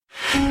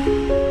This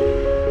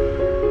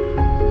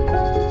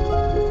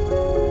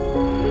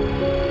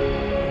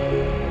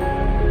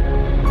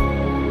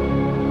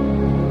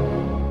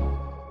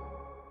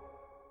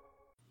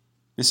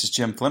is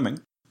Jim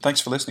Fleming.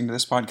 Thanks for listening to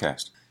this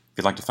podcast. If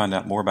you'd like to find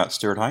out more about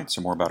Stuart Heights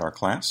or more about our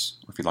class,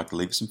 or if you'd like to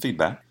leave us some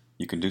feedback,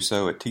 you can do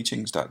so at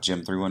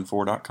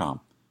teachings.jim314.com.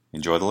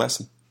 Enjoy the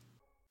lesson.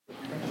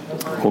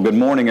 Well, good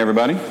morning,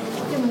 everybody.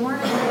 Good morning.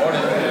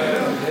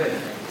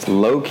 It's a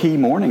low-key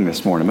morning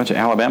this morning. A bunch of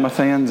Alabama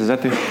fans. Is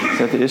that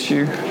the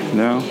issue?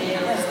 No?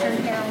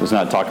 Let's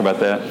not talk about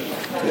that.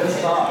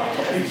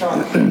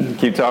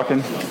 Keep talking.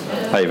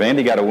 Hey,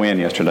 Vandy got a win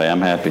yesterday.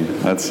 I'm happy.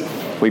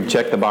 We've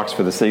checked the box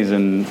for the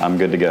season. I'm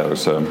good to go.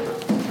 So,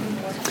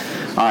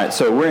 all right.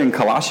 So we're in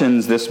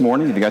Colossians this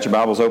morning. If you got your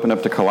Bibles, open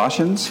up to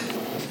Colossians,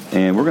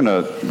 and we're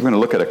gonna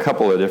look at a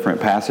couple of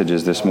different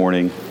passages this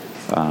morning.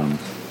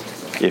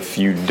 If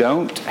you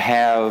don't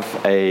have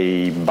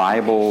a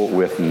Bible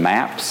with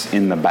maps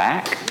in the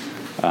back,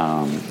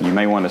 you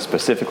may want to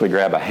specifically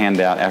grab a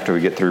handout after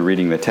we get through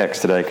reading the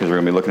text today, because we're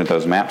going to be looking at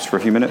those maps for a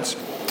few minutes,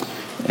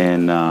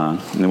 and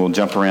then we'll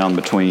jump around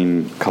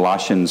between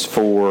Colossians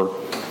 4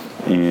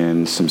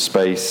 and some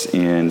space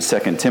in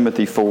 2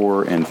 Timothy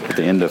 4 and at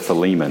the end of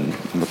Philemon.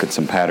 Look at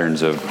some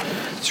patterns of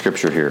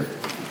Scripture here.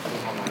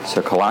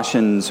 So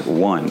Colossians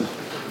 1.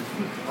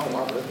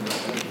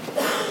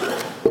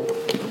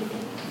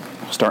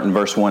 Start in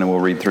verse 1 and we'll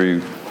read through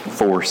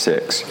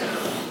 4-6.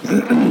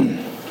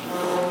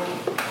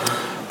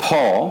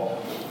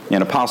 Paul,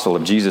 an apostle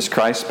of Jesus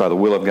Christ by the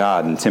will of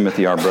God, and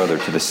Timothy our brother,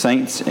 to the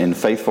saints and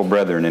faithful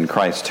brethren in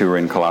Christ who are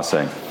in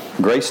Colossae.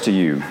 Grace to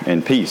you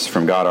and peace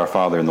from God our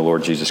Father and the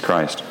Lord Jesus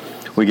Christ.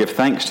 We give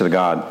thanks to the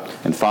God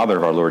and Father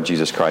of our Lord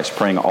Jesus Christ,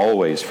 praying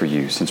always for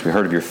you, since we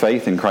heard of your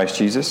faith in Christ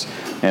Jesus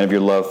and of your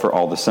love for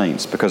all the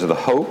saints, because of the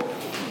hope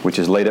which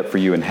is laid up for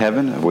you in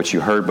heaven, of which you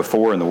heard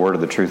before in the word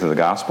of the truth of the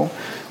gospel,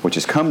 which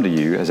has come to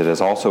you as it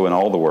is also in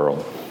all the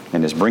world,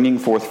 and is bringing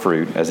forth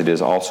fruit as it is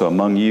also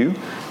among you,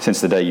 since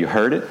the day you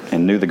heard it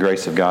and knew the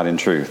grace of God in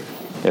truth.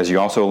 As you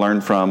also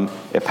learned from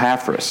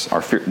Epaphras,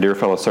 our dear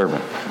fellow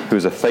servant, who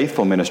is a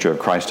faithful minister of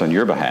Christ on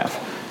your behalf,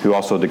 who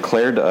also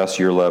declared to us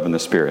your love in the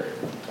Spirit.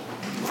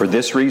 For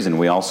this reason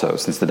we also,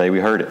 since the day we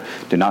heard it,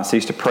 do not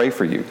cease to pray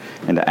for you,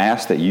 and to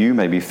ask that you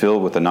may be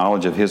filled with the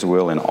knowledge of His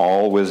will in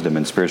all wisdom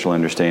and spiritual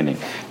understanding,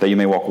 that you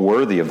may walk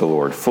worthy of the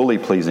Lord, fully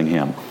pleasing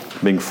Him,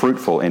 being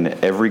fruitful in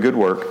every good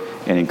work,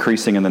 and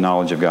increasing in the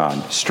knowledge of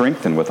God,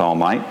 strengthened with all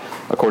might,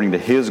 according to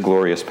His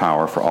glorious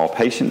power, for all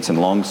patience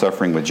and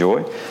long-suffering with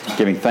joy,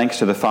 giving thanks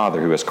to the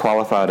Father who has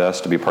qualified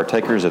us to be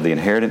partakers of the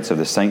inheritance of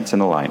the saints in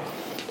the light.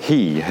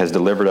 He has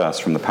delivered us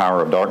from the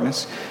power of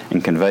darkness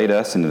and conveyed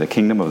us into the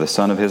kingdom of the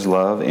Son of His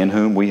love, in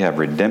whom we have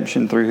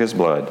redemption through His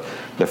blood,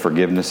 the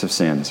forgiveness of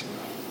sins.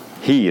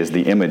 He is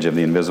the image of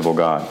the invisible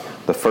God,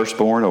 the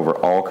firstborn over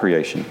all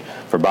creation.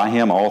 For by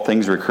Him all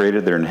things were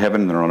created that are in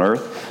heaven and on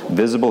earth,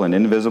 visible and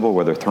invisible,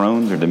 whether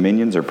thrones or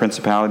dominions or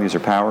principalities or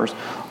powers.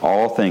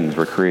 All things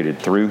were created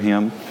through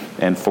Him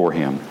and for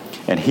Him.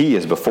 And He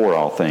is before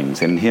all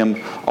things, and in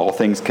Him all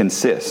things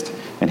consist.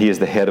 And He is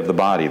the head of the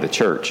body, the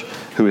church,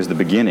 who is the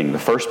beginning, the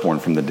firstborn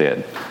from the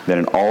dead, that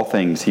in all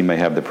things He may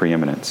have the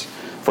preeminence.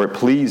 For it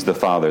pleased the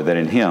Father that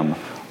in Him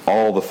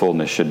all the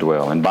fullness should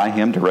dwell, and by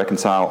Him to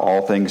reconcile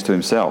all things to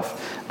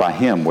Himself, by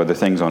Him, whether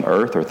things on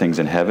earth or things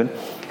in heaven,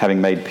 having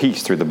made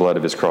peace through the blood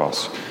of His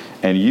cross.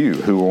 And you,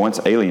 who were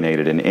once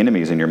alienated and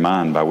enemies in your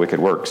mind by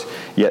wicked works,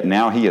 yet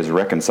now He is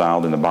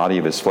reconciled in the body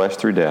of His flesh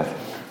through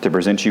death, to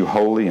present you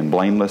holy and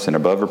blameless and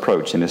above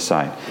reproach in His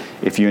sight,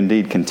 if you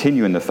indeed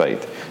continue in the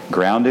faith,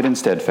 grounded and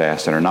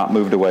steadfast, and are not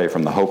moved away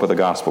from the hope of the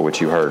gospel which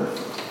you heard,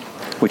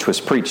 which was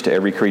preached to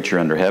every creature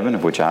under heaven,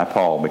 of which I,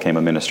 Paul, became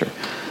a minister.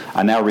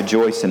 I now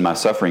rejoice in my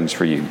sufferings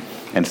for you,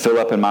 and fill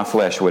up in my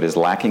flesh what is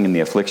lacking in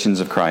the afflictions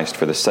of Christ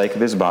for the sake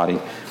of His body,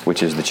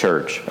 which is the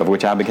church, of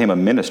which I became a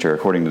minister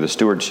according to the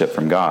stewardship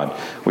from God,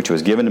 which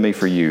was given to me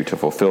for you to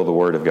fulfill the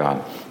word of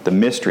God, the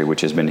mystery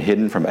which has been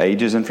hidden from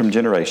ages and from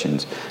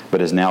generations,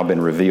 but has now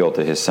been revealed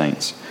to His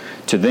saints.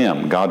 To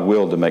them God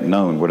willed to make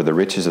known what are the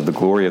riches of the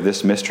glory of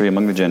this mystery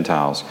among the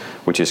Gentiles,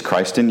 which is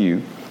Christ in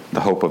you,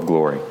 the hope of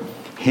glory.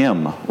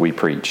 Him we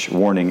preach,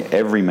 warning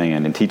every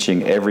man and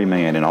teaching every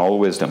man in all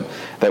wisdom,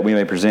 that we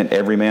may present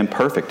every man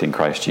perfect in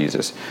Christ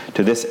Jesus.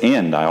 To this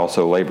end I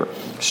also labor,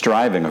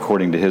 striving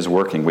according to His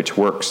working, which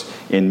works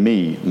in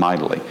me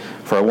mightily.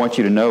 For I want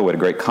you to know what a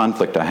great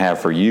conflict I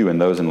have for you and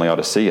those in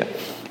Laodicea,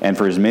 and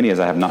for as many as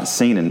I have not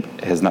seen and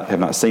have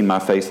not seen my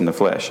face in the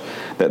flesh,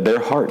 that their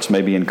hearts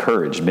may be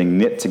encouraged, being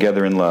knit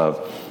together in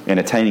love, and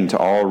attaining to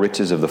all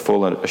riches of the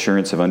full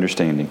assurance of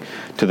understanding,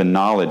 to the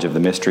knowledge of the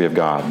mystery of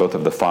God, both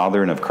of the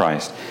Father and of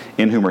Christ,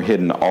 in whom are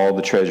hidden all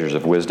the treasures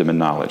of wisdom and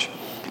knowledge.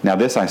 Now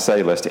this I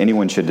say, lest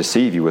anyone should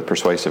deceive you with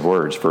persuasive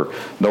words. For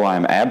though I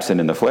am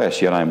absent in the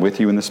flesh, yet I am with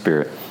you in the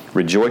Spirit,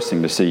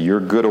 rejoicing to see your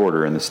good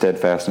order and the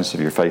steadfastness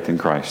of your faith in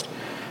Christ.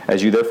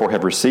 As you therefore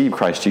have received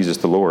Christ Jesus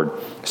the Lord,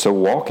 so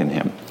walk in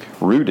Him,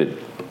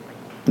 rooted,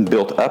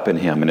 built up in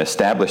Him, and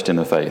established in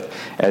the faith,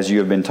 as you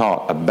have been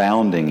taught,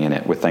 abounding in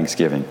it with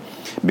thanksgiving.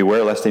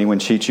 Beware lest anyone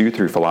cheat you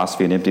through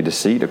philosophy and empty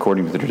deceit,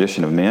 according to the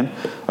tradition of men,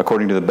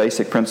 according to the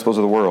basic principles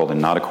of the world, and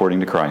not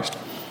according to Christ.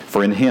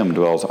 For in him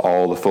dwells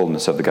all the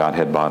fullness of the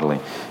Godhead bodily,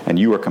 and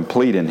you are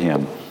complete in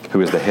him,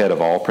 who is the head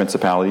of all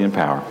principality and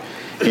power.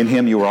 In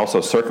him you were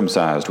also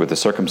circumcised with the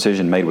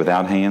circumcision made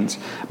without hands,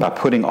 by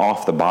putting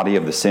off the body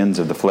of the sins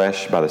of the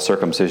flesh by the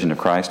circumcision of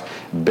Christ,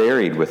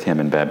 buried with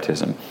him in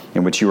baptism,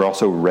 in which you were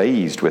also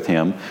raised with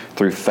him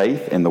through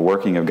faith in the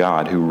working of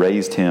God, who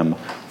raised him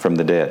from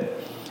the dead.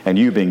 And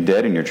you, being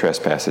dead in your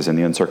trespasses and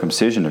the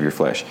uncircumcision of your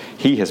flesh,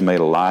 he has made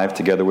alive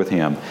together with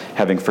him,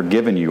 having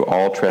forgiven you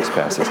all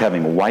trespasses,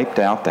 having wiped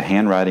out the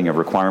handwriting of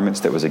requirements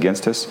that was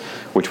against us,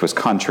 which was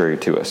contrary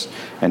to us.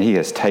 And he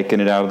has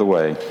taken it out of the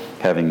way,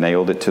 having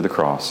nailed it to the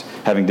cross.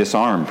 Having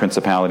disarmed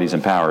principalities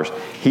and powers,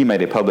 he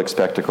made a public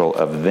spectacle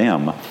of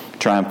them,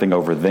 triumphing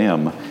over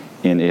them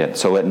in it.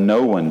 So let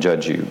no one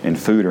judge you in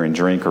food or in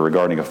drink, or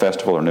regarding a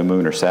festival or new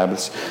moon or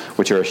Sabbaths,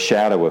 which are a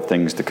shadow of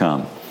things to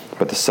come.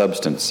 But the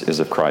substance is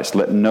of Christ.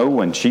 Let no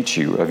one cheat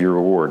you of your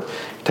reward,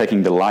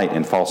 taking delight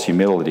in false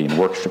humility and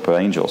worship of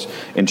angels,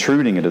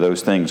 intruding into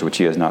those things which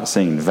he has not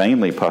seen,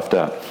 vainly puffed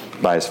up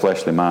by his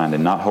fleshly mind,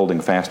 and not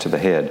holding fast to the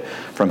head,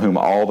 from whom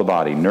all the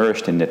body,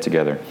 nourished and knit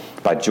together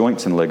by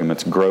joints and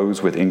ligaments,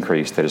 grows with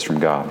increase that is from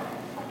God.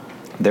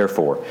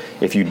 Therefore,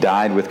 if you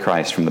died with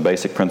Christ from the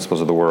basic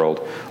principles of the world,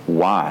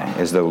 why,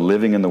 as though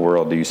living in the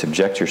world, do you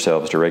subject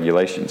yourselves to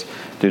regulations?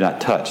 Do not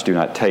touch, do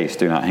not taste,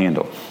 do not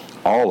handle,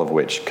 all of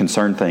which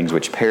concern things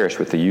which perish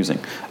with the using,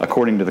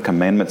 according to the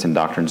commandments and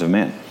doctrines of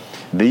men.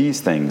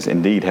 These things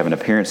indeed have an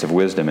appearance of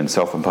wisdom and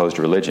self-imposed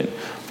religion,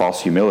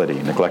 false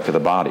humility, neglect of the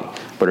body,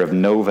 but are of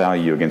no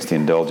value against the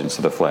indulgence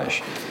of the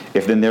flesh.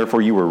 If then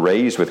therefore you were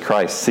raised with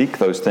Christ, seek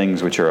those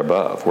things which are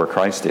above, where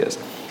Christ is,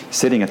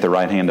 sitting at the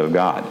right hand of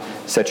God.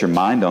 Set your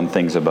mind on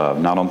things above,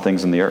 not on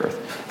things in the earth.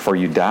 For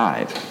you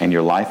died, and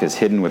your life is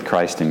hidden with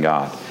Christ in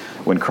God.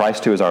 When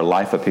Christ, who is our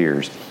life,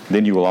 appears,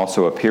 then you will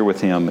also appear with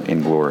him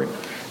in glory.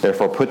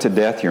 Therefore put to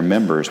death your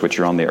members which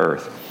are on the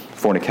earth: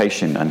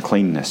 fornication,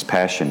 uncleanness,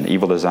 passion,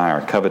 evil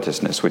desire,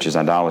 covetousness, which is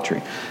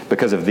idolatry.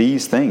 Because of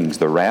these things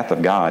the wrath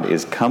of God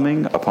is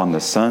coming upon the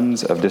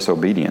sons of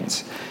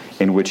disobedience,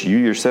 in which you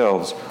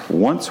yourselves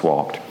once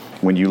walked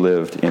when you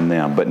lived in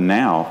them. But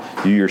now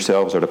you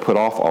yourselves are to put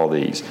off all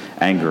these: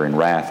 anger and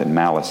wrath and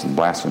malice and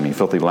blasphemy,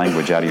 filthy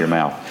language out of your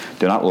mouth.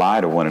 Do not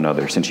lie to one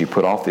another, since you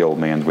put off the old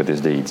man with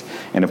his deeds,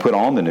 and to put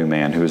on the new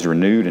man, who is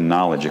renewed in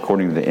knowledge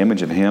according to the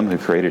image of him who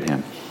created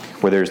him.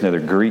 Where there is neither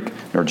Greek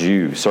nor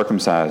Jew,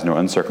 circumcised nor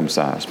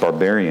uncircumcised,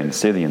 barbarian,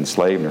 Scythian,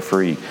 slave nor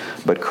free,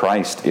 but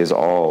Christ is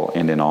all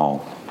and in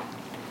all.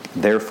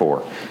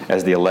 Therefore,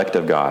 as the elect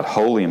of God,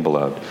 holy and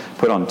beloved,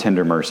 put on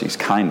tender mercies,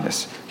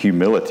 kindness,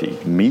 humility,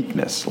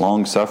 meekness,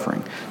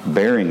 long-suffering,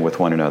 bearing with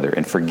one another,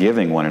 and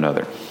forgiving one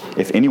another.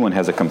 If anyone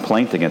has a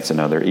complaint against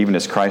another, even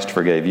as Christ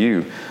forgave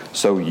you,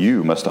 so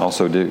you must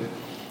also do.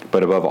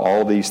 But above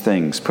all these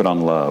things, put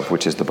on love,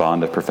 which is the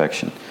bond of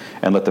perfection.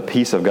 And let the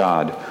peace of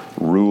God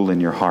rule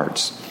in your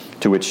hearts,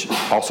 to which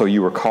also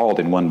you were called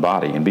in one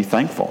body, and be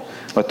thankful.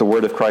 Let the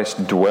word of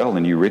Christ dwell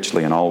in you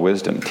richly in all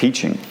wisdom,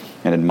 teaching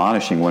and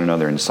admonishing one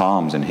another in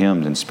psalms and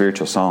hymns and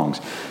spiritual songs,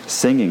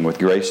 singing with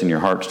grace in your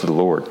hearts to the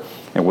Lord.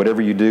 And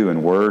whatever you do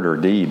in word or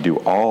deed, do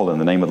all in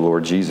the name of the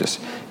Lord Jesus,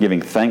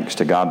 giving thanks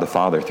to God the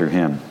Father through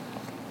him.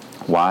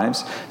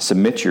 Wives,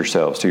 submit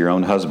yourselves to your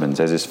own husbands,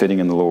 as is fitting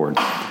in the Lord.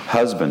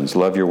 Husbands,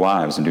 love your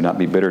wives, and do not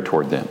be bitter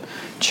toward them.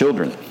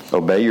 Children,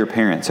 obey your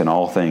parents in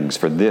all things,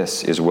 for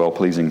this is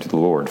well-pleasing to the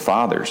Lord.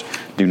 Fathers,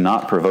 do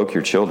not provoke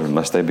your children,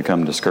 lest they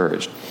become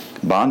discouraged.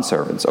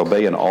 Bondservants,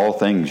 obey in all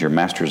things your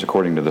masters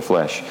according to the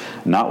flesh,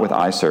 not with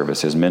eye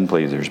service as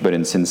men-pleasers, but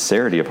in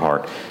sincerity of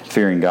heart,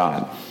 fearing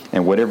God.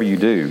 And whatever you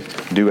do,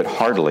 do it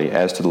heartily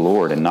as to the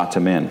Lord and not to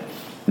men,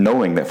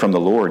 knowing that from the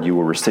Lord you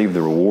will receive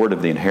the reward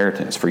of the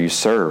inheritance, for you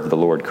serve the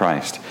Lord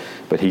Christ.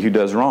 But he who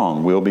does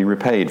wrong will be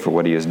repaid for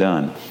what he has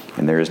done,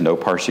 and there is no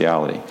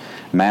partiality.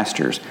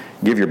 Masters,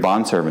 give your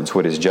bondservants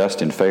what is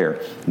just and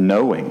fair,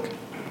 knowing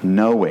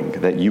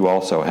that you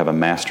also have a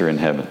master in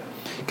heaven.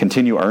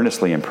 Continue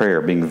earnestly in prayer,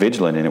 being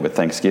vigilant in it with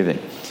thanksgiving.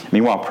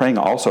 Meanwhile, praying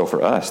also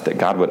for us, that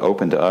God would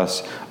open to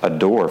us a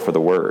door for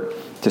the word,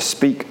 to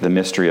speak the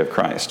mystery of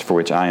Christ, for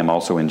which I am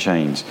also in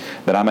chains,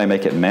 that I may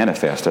make it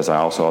manifest as I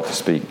also ought to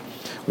speak.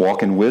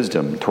 Walk in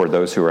wisdom toward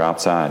those who are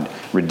outside,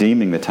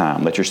 redeeming the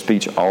time. Let your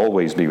speech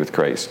always be with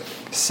grace,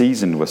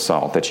 seasoned with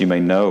salt, that you may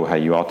know how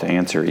you ought to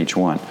answer each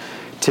one.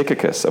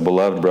 Tychicus, a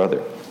beloved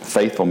brother,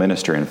 faithful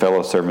minister and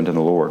fellow servant in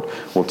the Lord,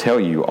 will tell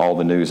you all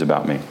the news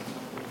about me.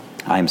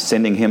 I am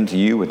sending him to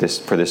you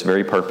for this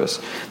very purpose,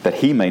 that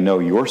he may know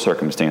your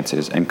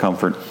circumstances and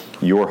comfort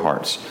your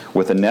hearts,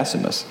 with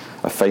Onesimus,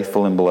 a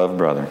faithful and beloved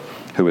brother,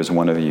 who is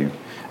one of you.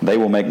 They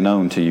will make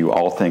known to you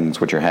all things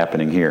which are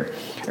happening here.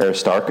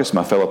 Aristarchus,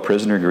 my fellow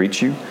prisoner,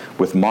 greets you,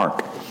 with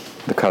Mark,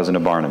 the cousin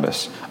of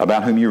Barnabas,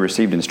 about whom you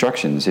received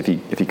instructions. If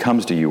he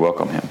comes to you,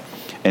 welcome him.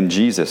 And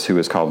Jesus, who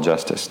is called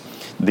Justus.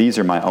 These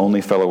are my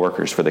only fellow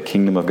workers for the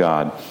kingdom of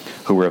God,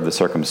 who are of the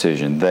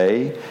circumcision.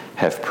 They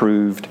have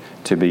proved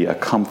to be a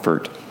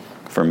comfort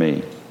for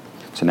me.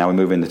 So now we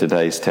move into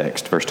today's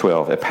text, verse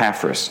 12.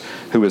 Epaphras,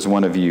 who is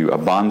one of you, a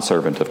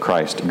bondservant of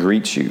Christ,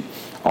 greets you,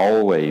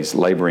 always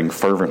laboring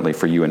fervently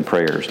for you in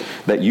prayers,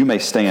 that you may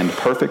stand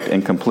perfect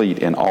and complete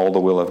in all the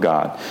will of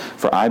God.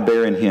 For I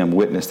bear in him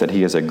witness that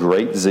he has a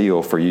great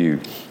zeal for you,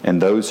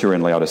 and those who are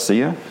in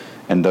Laodicea,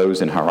 and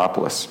those in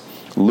Hierapolis.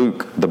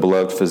 Luke, the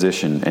beloved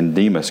physician, and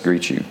Demas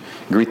greet you.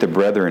 Greet the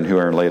brethren who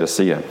are in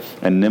Laodicea,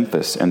 and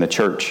Nymphas, and the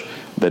church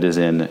that is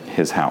in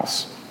his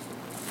house.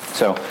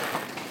 So,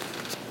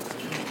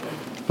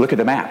 look at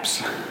the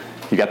maps.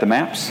 You got the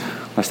maps?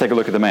 Let's take a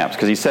look at the maps,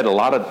 because he said a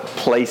lot of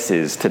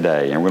places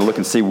today, and we're going to look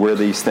and see where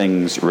these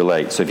things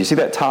relate. So if you see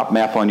that top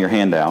map on your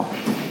handout,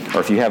 or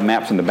if you have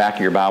maps in the back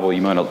of your Bible,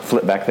 you might want to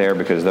flip back there,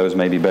 because those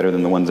may be better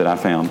than the ones that I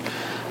found.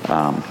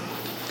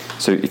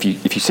 So if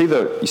you see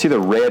the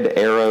red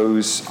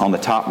arrows on the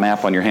top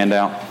map on your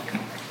handout,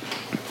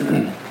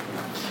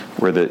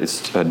 where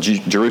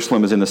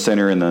Jerusalem is in the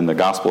center, and then the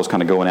gospel is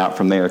kind of going out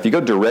from there. If you go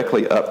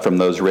directly up from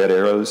those red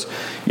arrows,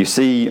 you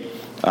see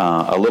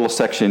a little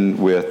section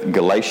with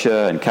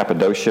Galatia and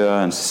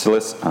Cappadocia and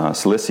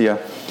Cilicia.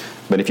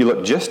 But if you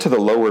look just to the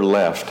lower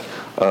left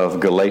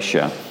of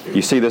Galatia,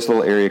 you see this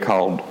little area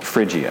called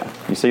Phrygia.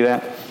 You see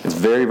that? It's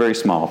very, very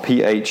small.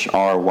 Phrygia.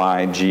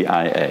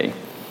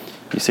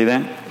 You see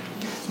that?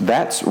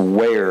 That's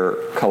where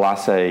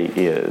Colossae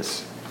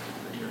is.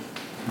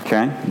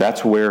 Okay?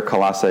 That's where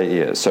Colossae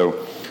is.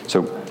 So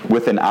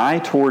with an eye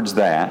towards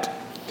that,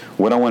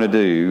 what I want to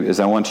do is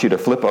I want you to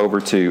flip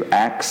over to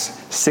Acts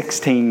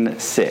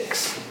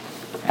 16:6.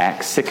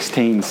 Acts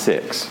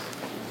 16:6.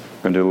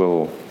 We're going to do a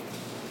little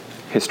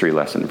history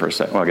lesson for a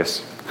second. Well, I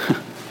guess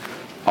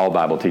all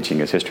Bible teaching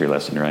is history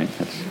lesson, right?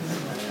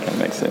 That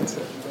makes sense.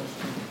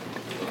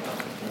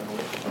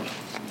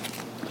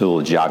 A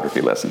little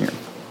geography lesson here.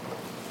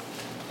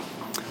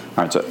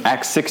 All right, so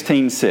Acts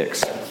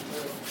 16:6.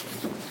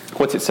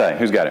 What's it say?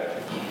 Who's got it?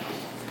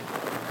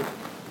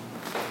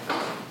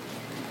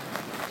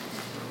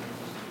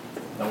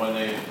 And when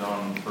they had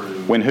gone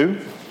through... When who?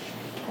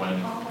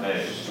 When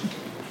they...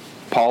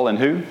 Paul and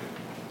who?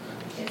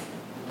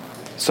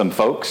 Some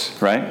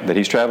folks, right, that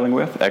he's traveling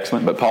with.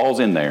 Excellent. But Paul's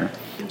in there.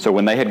 So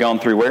when they had gone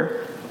through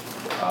where?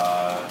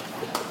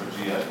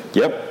 Phrygia.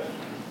 Yep.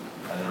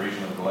 And the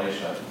region of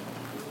Galatia,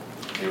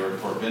 they were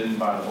forbidden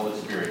by the Holy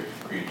Spirit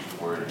to preach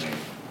the word in name.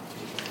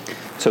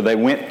 So they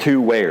went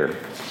to where?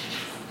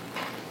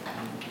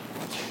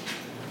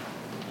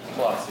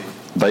 Colossae.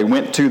 They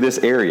went to this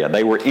area.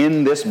 They were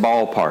in this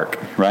ballpark,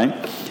 right?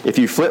 If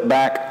you flip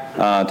back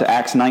to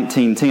Acts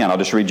 19:10, I'll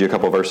just read you a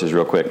couple verses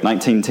real quick.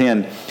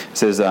 19:10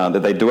 says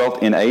that they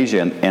dwelt in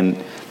Asia,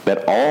 and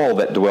that all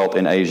that dwelt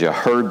in Asia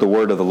heard the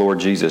word of the Lord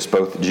Jesus,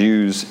 both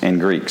Jews and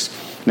Greeks.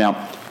 Now,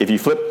 if you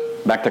flip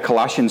back to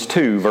Colossians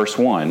 2, verse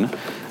 1,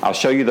 I'll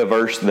show you the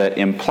verse that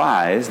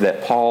implies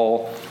that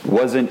Paul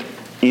wasn't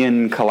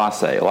in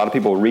Colossae. A lot of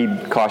people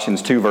read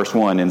Colossians 2, verse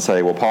 1 and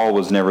say, well, Paul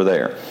was never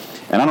there.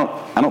 And I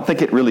don't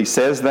think it really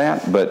says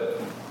that, but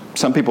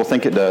some people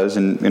think it does,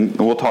 and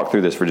we'll talk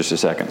through this for just a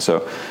second.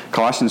 So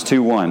Colossians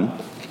 2:1,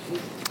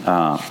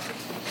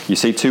 you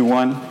see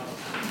 2:1?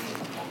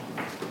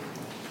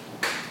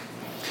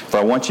 For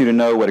I want you to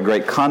know what a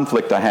great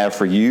conflict I have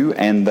for you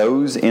and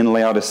those in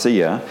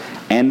Laodicea,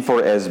 and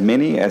for as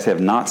many as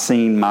have not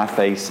seen my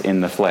face in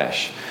the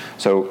flesh.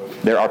 So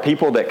there are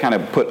people that kind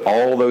of put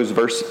all those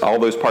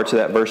parts of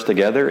that verse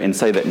together and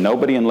say that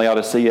nobody in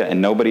Laodicea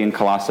and nobody in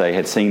Colossae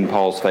had seen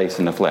Paul's face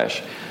in the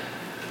flesh.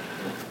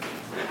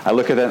 I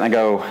look at that and I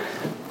go,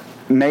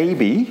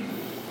 maybe,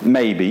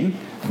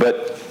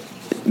 but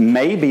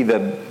maybe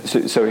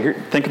so here,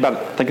 think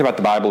about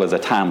the Bible as a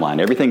timeline.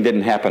 Everything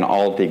didn't happen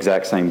all at the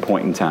exact same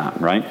point in time,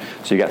 right?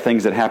 So you got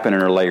things that happen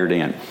and are layered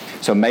in.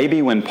 So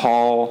maybe when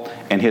Paul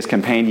and his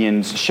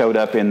companions showed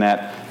up in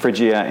that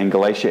Phrygia and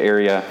Galatia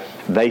area,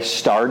 they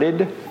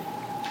started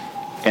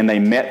and they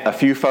met a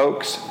few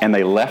folks and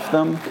they left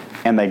them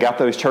and they got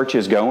those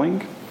churches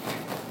going.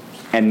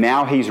 And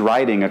now he's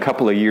writing a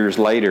couple of years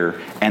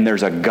later, and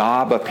there's a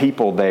gob of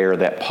people there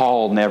that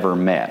Paul never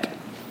met,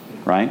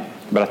 right?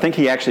 But I think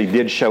he actually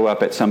did show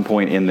up at some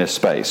point in this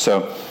space.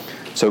 So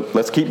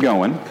let's keep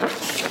going.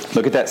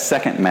 Look at that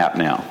second map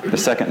now, the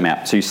second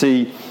map. So you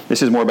see,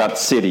 this is more about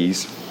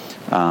cities.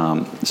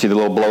 You see the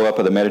little blow up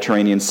of the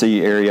Mediterranean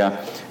Sea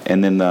area,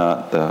 and then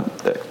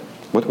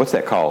what's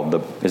that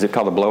called? Is it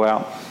called a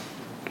blowout?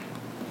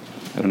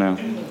 I don't know.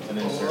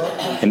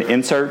 An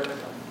insert?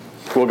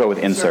 We'll go with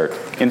insert.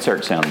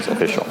 Insert sounds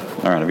official.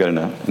 All right, I've got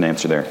an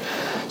answer there.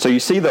 So you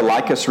see the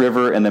Lycus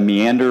River and the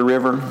Meander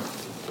River.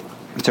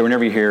 So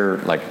whenever you hear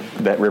like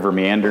that river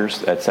meanders,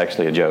 that's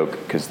actually a joke,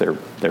 because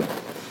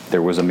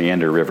there was a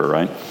Meander River,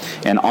 right?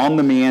 And on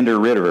the Meander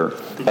River,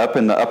 up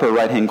in the upper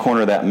right-hand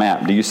corner of that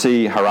map, do you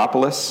see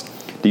Hierapolis?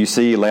 Do you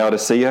see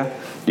Laodicea?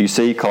 Do you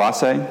see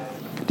Colossae?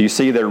 Do you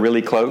see they're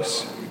really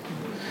close?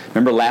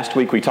 Remember last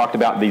week we talked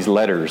about these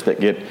letters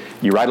that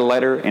you write a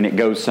letter and it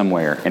goes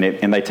somewhere,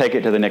 and they take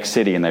it to the next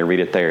city and they read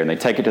it there, and they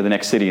take it to the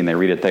next city and they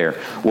read it there.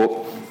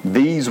 Well,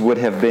 these would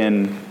have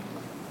been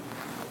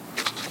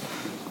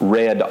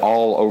read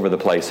all over the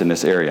place in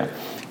this area.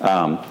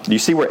 Do you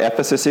see where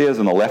Ephesus is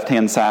on the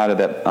left-hand side of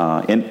that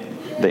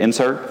the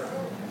insert?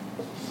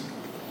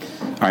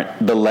 All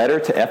right, the letter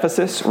to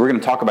Ephesus, we're going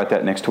to talk about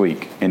that next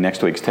week in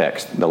next week's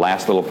text, the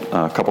last little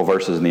couple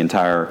verses in the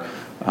entire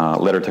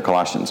letter to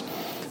Colossians.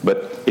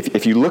 But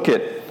if you look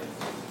at,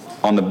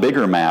 on the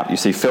bigger map, you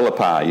see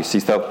Philippi, you see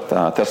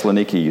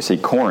Thessaloniki, you see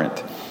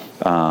Corinth,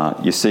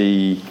 you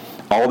see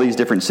all these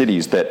different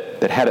cities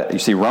that had, you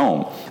see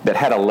Rome, that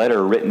had a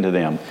letter written to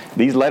them.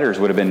 These letters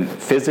would have been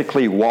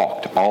physically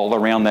walked all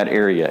around that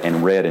area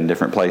and read in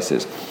different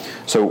places.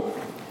 So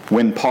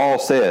when Paul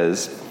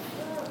says,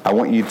 I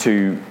want you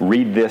to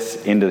read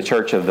this into the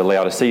church of the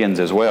Laodiceans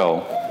as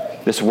well,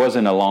 this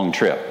wasn't a long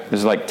trip. This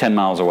is like 10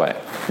 miles away.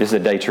 This is a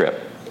day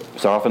trip.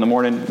 Start off in the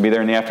morning, be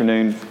there in the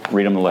afternoon,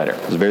 read them the letter.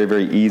 It's a very,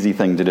 very easy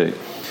thing to do.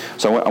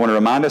 So I want to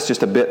remind us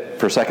just a bit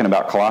for a second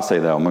about Colossae,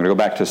 though. I'm going to go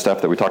back to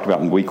stuff that we talked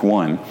about in week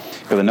 1,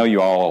 because I know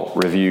you all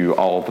review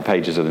all the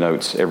pages of the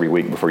notes every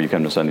week before you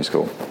come to Sunday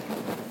school.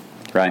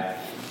 Right?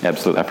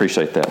 Absolutely. I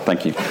appreciate that.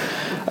 Thank you.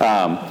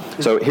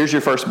 So here's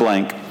your first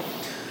blank.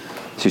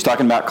 So he's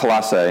talking about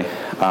Colossae.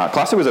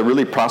 Colossae was a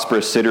really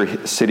prosperous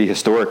city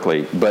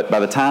historically, but by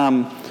the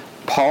time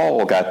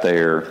Paul got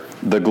there,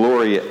 the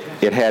glory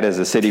it had as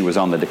a city was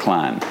on the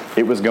decline.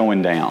 It was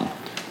going down.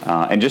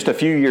 And just a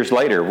few years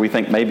later, we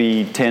think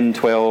maybe 10,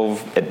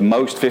 12, at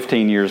most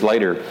 15 years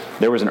later,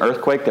 there was an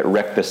earthquake that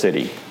wrecked the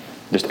city.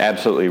 Just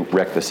absolutely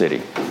wrecked the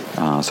city.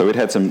 So it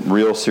had some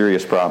real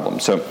serious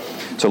problems. So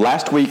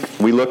last week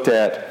we looked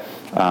at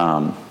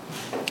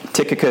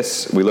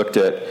Tychicus, we looked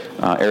at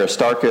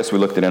Aristarchus, we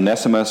looked at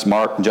Onesimus,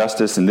 Mark,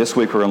 Justus, and this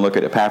week we're going to look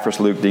at Epaphras,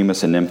 Luke,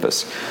 Demas, and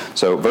Nymphas.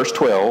 So verse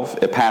 12,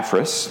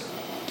 Epaphras,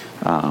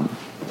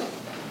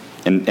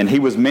 and he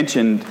was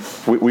mentioned,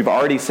 we've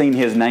already seen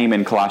his name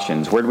in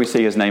Colossians. Where do we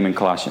see his name in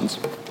Colossians?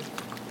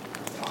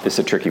 It's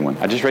a tricky one.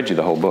 I just read you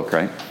the whole book,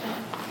 right?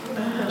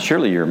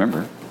 Surely you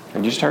remember.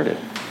 You just heard it.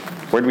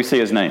 Where do we see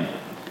his name?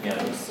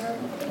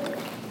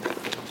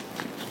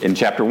 In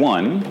chapter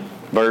 1,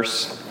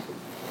 verse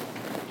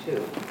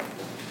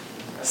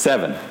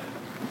 7.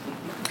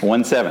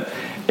 1:7.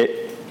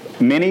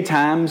 Many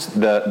times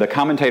the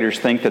commentators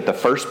think that the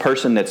first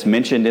person that's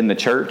mentioned in the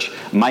church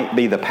might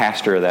be the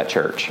pastor of that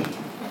church.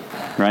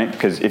 Right?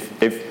 Because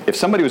if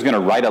somebody was going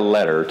to write a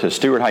letter to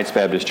Stewart Heights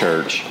Baptist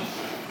Church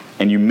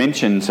and you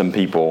mention some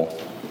people,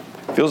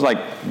 it feels like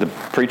the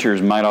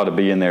preachers might ought to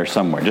be in there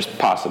somewhere. Just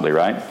possibly,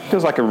 right?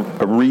 Feels like a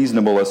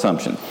reasonable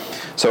assumption.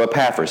 So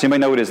Epaphras.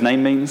 Anybody know what his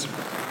name means?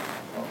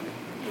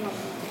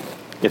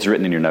 It's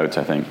written in your notes,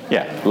 I think.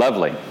 Yeah,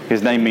 lovely.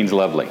 His name means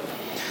lovely.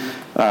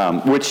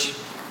 Which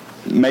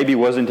maybe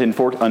wasn't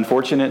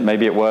unfortunate.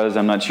 Maybe it was.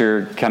 I'm not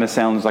sure. Kind of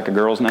sounds like a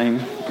girl's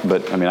name.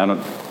 But, I mean,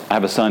 I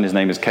have a son. His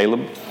name is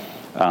Caleb.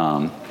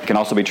 It can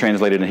also be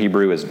translated in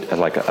Hebrew as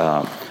like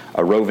a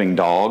roving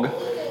dog.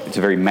 It's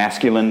a very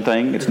masculine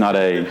thing. It's not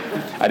I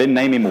didn't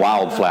name him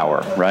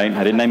Wildflower, right?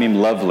 I didn't name him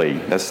Lovely.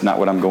 That's not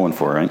what I'm going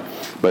for, right?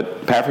 But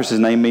Epaphras'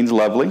 name means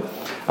lovely.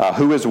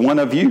 Who is one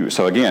of you?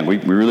 So again, we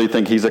really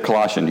think he's a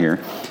Colossian here.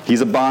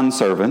 He's a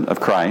bondservant of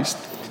Christ.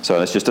 So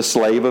that's just a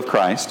slave of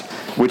Christ,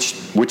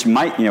 which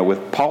might,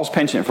 with Paul's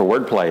penchant for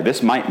wordplay,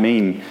 this might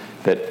mean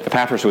that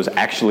Epaphras was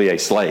actually a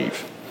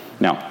slave.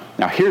 Now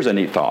here's a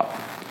neat thought.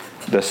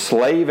 The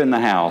slave in the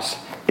house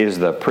is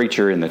the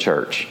preacher in the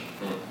church.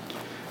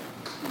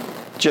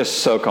 Just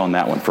soak on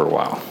that one for a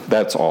while.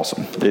 That's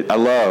awesome. I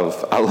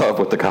love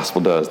what the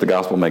gospel does. The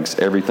gospel makes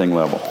everything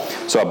level.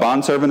 So a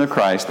bondservant of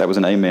Christ, that was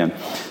an amen,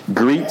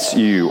 greets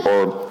you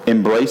or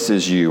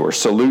embraces you or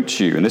salutes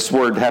you. And this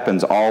word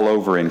happens all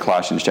over in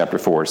Colossians chapter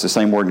 4. It's the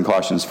same word in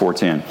Colossians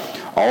 4:10.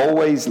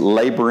 Always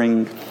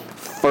laboring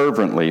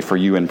fervently for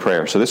you in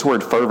prayer. So this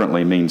word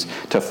fervently means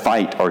to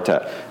fight or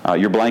to,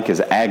 your blank is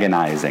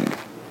agonizing.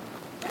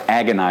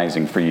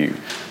 Agonizing for you.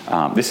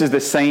 This is the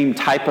same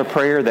type of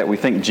prayer that we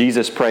think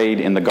Jesus prayed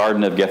in the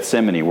Garden of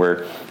Gethsemane,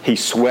 where he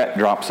sweat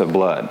drops of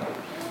blood.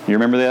 You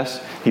remember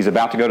this? He's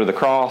about to go to the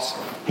cross.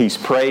 He's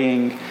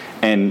praying,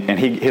 and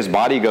his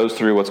body goes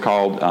through what's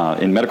called,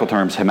 in medical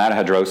terms,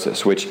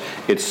 hematidrosis, which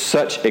it's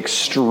such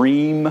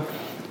extreme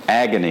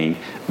agony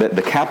that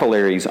the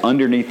capillaries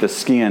underneath the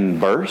skin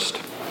burst,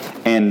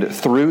 and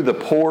through the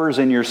pores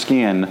in your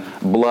skin,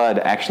 blood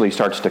actually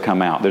starts to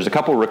come out. There's a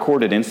couple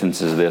recorded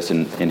instances of this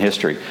in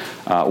history.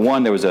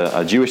 One, there was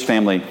a Jewish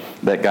family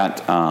that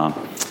got,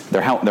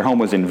 their home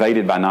was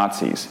invaded by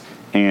Nazis.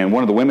 And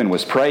one of the women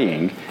was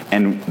praying,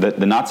 and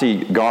the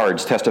Nazi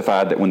guards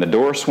testified that when the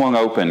door swung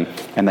open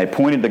and they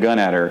pointed the gun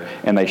at her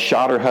and they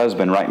shot her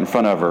husband right in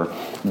front of her,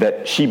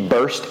 that she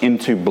burst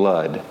into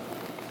blood.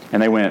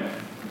 And they went,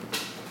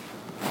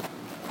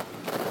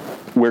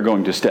 we're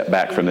going to step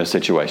back from this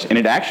situation. And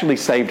it actually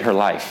saved her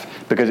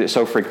life because it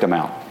so freaked them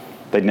out.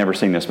 They'd never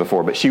seen this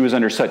before. But she was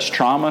under such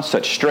trauma,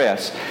 such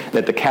stress,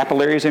 that the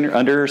capillaries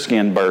under her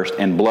skin burst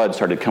and blood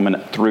started coming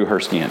through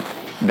her skin.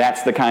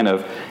 That's the kind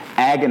of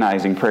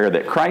agonizing prayer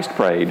that Christ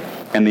prayed,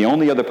 and the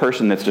only other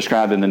person that's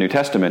described in the New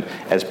Testament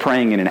as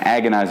praying in an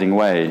agonizing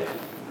way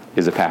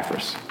is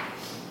Epaphras.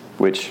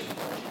 Which,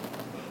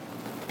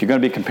 if you're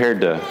going to be compared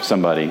to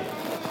somebody,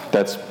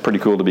 That's pretty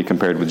cool to be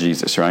compared with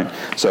Jesus, right?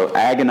 So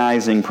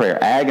agonizing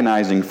prayer,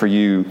 agonizing for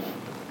you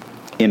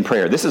in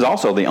prayer. This is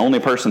also the only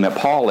person that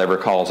Paul ever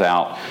calls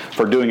out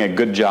for doing a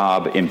good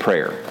job in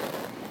prayer.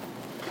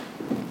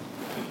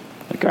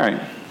 Like, all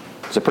right,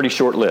 it's a pretty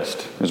short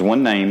list. There's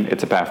one name,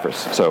 it's Epaphras.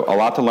 So a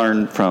lot to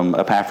learn from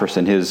Epaphras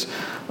in his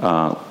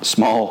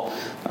small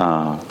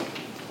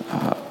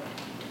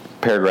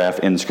paragraph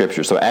in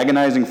Scripture. So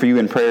agonizing for you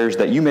in prayers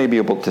that you may be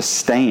able to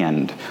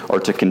stand or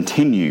to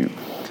continue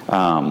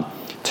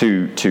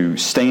to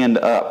stand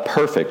up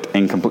perfect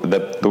and complete.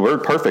 The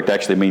word perfect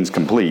actually means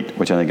complete,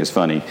 which I think is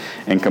funny.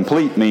 And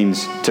complete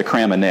means to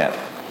cram a net.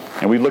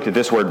 And we looked at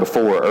this word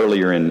before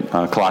earlier in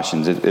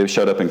Colossians. It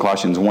showed up in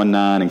Colossians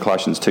 1:9 and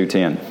Colossians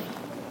 2:10.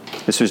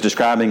 This was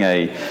describing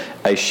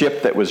a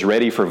ship that was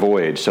ready for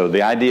voyage. So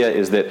the idea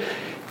is that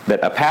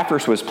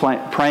Epaphras was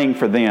praying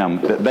for them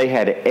that they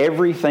had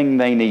everything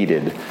they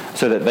needed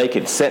so that they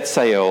could set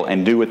sail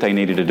and do what they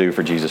needed to do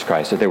for Jesus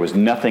Christ, that there was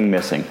nothing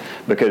missing.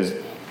 Because,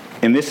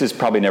 and this has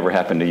probably never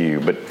happened to you,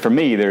 but for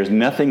me, there's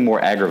nothing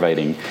more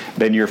aggravating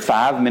than you're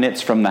 5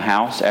 minutes from the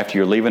house after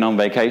you're leaving on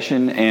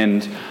vacation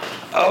and,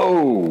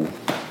 oh,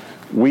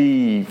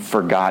 we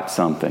forgot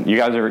something. You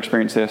guys ever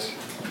experienced this?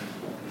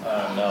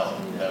 No.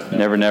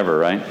 Never,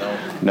 right?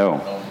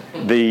 No.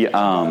 The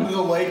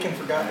lake and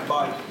forgot to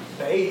buy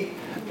bait.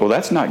 Well,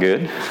 that's not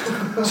good.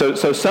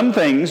 So some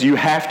things you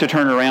have to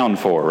turn around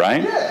for,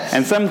 right? Yes.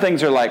 And some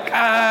things are like,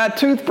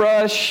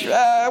 toothbrush,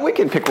 we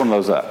can pick one of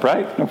those up,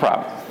 right? No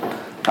problem.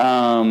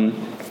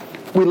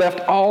 We left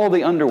all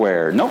the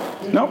underwear. Nope,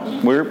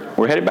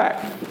 we're headed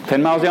back.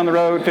 10 miles down the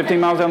road, 15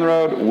 miles down the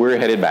road, we're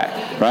headed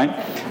back,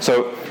 right?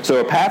 So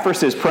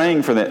Epaphras is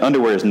praying for the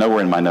underwear is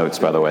nowhere in my notes,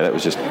 by the way. That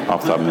was just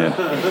off the top of my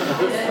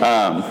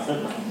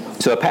head.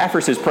 So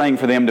Epaphras is praying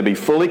for them to be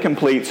fully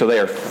complete so they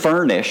are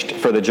furnished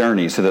for the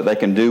journey so that they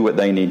can do what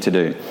they need to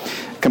do.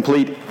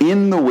 Complete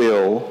in the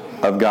will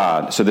of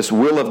God. So this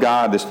will of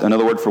God,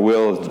 another word for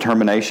will is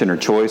determination or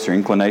choice or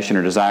inclination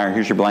or desire.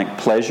 Here's your blank,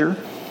 pleasure.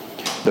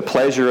 The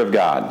pleasure of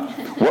God.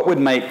 What would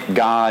make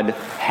God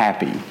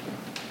happy?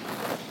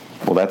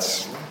 Well,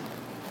 that's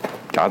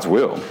God's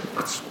will.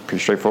 It's pretty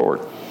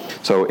straightforward.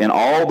 So in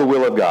all the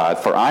will of God,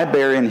 for I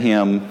bear in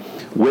him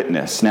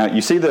witness. Now,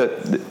 you see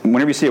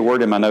whenever you see a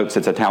word in my notes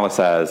that's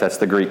italicized, that's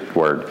the Greek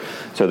word.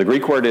 So the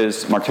Greek word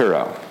is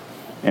martyro.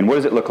 And what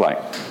does it look like?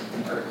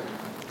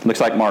 It looks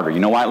like martyr.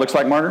 You know why it looks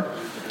like martyr?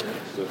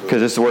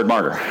 Because it's the word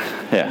martyr.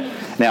 Yeah.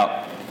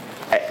 Now,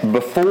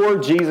 before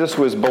Jesus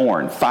was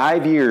born,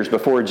 5 years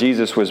before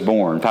Jesus was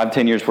born,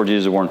 10 years before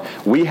Jesus was born,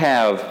 we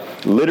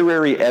have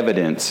literary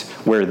evidence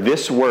where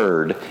this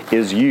word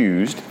is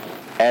used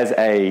as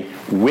a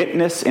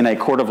witness in a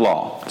court of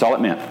law. That's all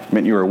it meant. It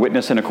meant you were a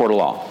witness in a court of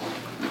law.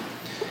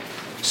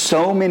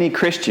 So many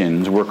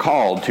Christians were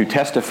called to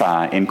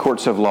testify in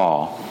courts of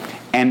law,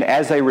 and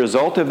as a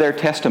result of their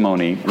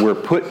testimony were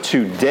put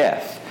to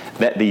death,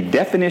 that the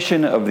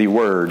definition of the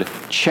word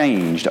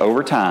changed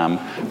over time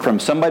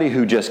from somebody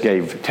who just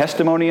gave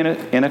testimony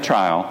in a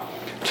trial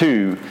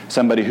to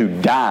somebody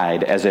who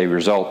died as a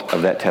result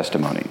of that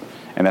testimony.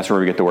 And that's where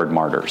we get the word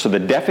martyr. So the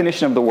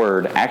definition of the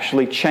word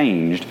actually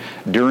changed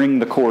during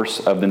the course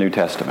of the New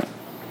Testament.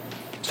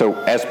 So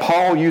as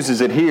Paul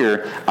uses it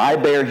here, I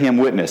bear him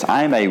witness.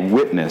 I am a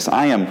witness.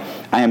 I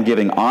am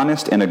giving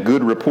honest and a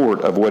good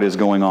report of what is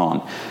going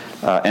on.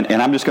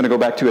 And I'm just going to go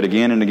back to it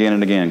again and again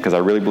and again because I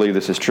really believe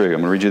this is true. I'm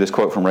going to read you this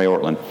quote from Ray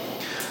Ortlund.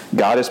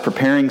 God is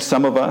preparing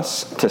some of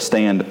us to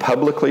stand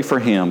publicly for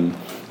him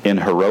in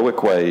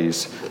heroic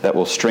ways that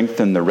will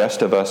strengthen the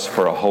rest of us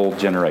for a whole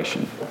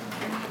generation.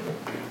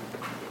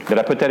 Did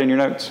I put that in your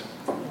notes?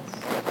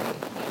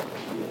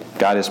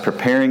 God is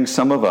preparing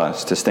some of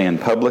us to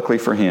stand publicly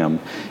for him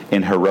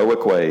in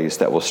heroic ways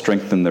that will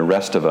strengthen the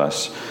rest of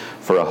us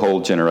for a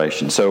whole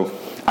generation. So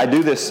I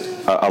do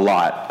this a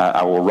lot.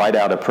 I will write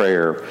out a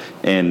prayer,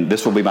 and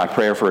this will be my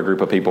prayer for a group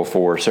of people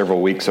for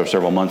several weeks or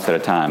several months at a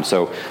time.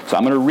 So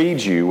I'm going to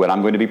read you what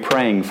I'm going to be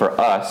praying for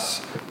us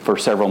for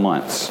several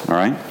months, all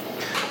right?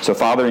 So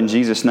Father, in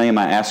Jesus' name,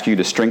 I ask you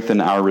to strengthen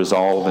our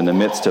resolve in the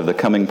midst of the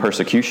coming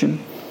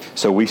persecution,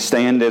 so we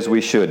stand as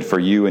we should for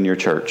you and your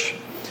church.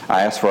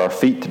 I ask for our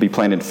feet to be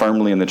planted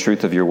firmly in the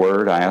truth of your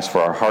word. I ask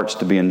for our hearts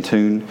to be in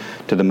tune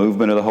to the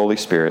movement of the Holy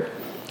Spirit.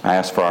 I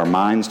ask for our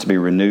minds to be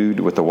renewed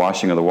with the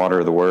washing of the water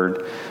of the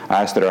word.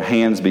 I ask that our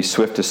hands be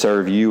swift to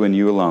serve you and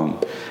you alone.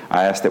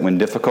 I ask that when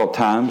difficult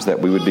times, that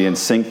we would be in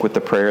sync with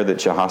the prayer that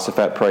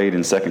Jehoshaphat prayed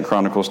in 2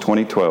 Chronicles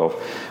 20:12,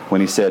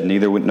 when he said,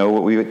 neither would know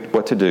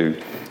what to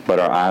do, but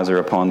our eyes are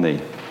upon thee.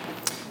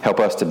 Help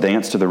us to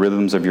dance to the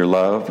rhythms of your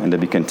love and to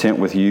be content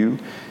with you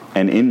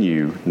and in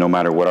you, no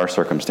matter what our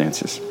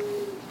circumstances.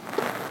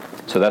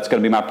 So that's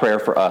going to be my prayer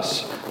for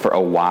us for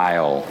a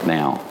while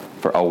now.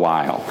 For a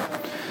while.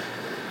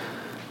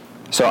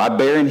 So I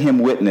bear in him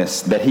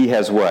witness that he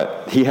has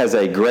what? He has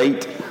a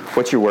great,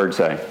 what's your word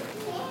say?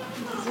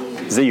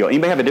 Zeal.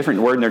 Anybody have a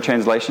different word in their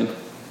translation?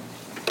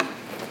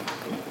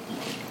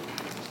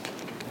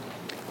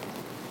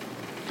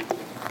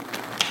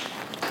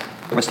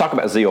 Let's talk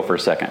about zeal for a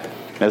second.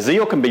 Now,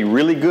 zeal can be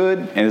really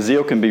good and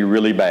zeal can be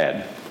really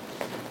bad.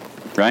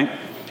 right?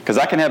 Because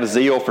I can have a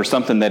zeal for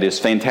something that is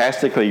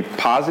fantastically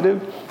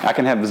positive. I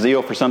can have a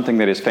zeal for something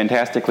that is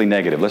fantastically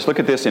negative. Let's look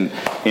at this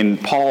in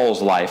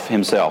Paul's life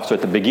himself. So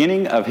at the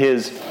beginning of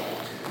his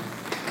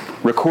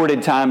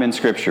recorded time in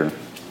Scripture,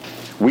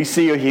 we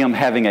see him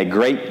having a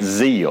great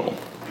zeal.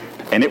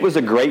 And it was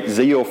a great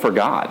zeal for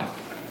God.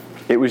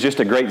 It was just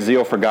a great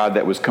zeal for God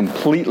that was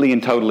completely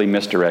and totally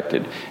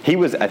misdirected. He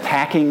was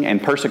attacking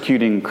and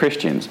persecuting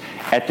Christians.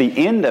 At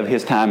the end of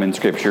his time in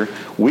Scripture,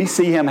 we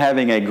see him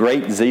having a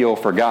great zeal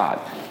for God.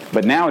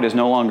 But now it is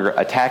no longer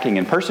attacking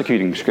and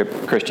persecuting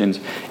Christians.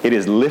 It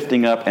is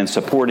lifting up and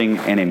supporting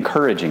and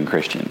encouraging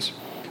Christians.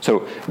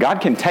 So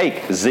God can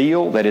take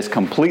zeal that is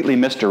completely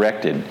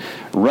misdirected,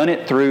 run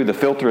it through the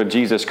filter of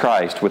Jesus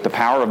Christ with the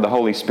power of the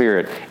Holy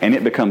Spirit, and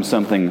it becomes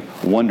something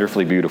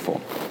wonderfully beautiful.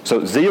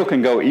 So zeal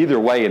can go either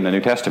way in the New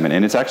Testament,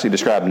 and it's actually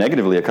described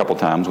negatively a couple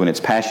times when it's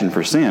passion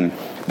for sin.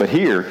 But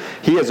here,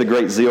 he has a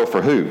great zeal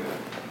for who?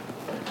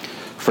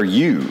 For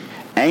you.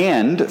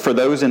 And for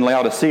those in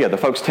Laodicea, the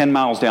folks 10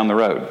 miles down the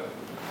road.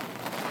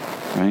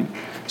 Right?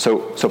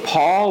 So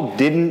Paul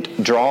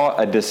didn't draw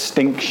a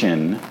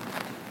distinction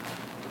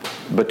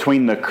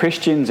between the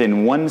Christians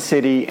in one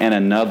city and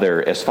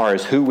another as far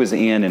as who was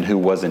in and who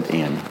wasn't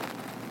in.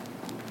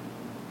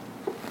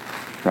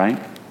 Right?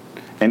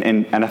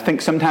 And I think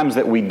sometimes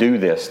that we do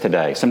this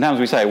today. Sometimes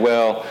we say,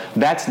 well,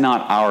 that's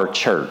not our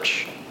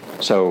church.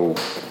 So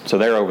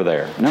they're over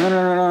there.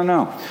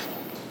 No.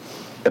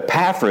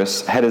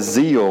 Epaphras had a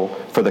zeal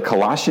for the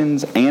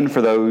Colossians and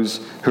for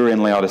those who are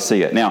in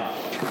Laodicea. Now,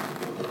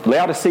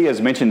 Laodicea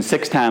is mentioned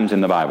 6 times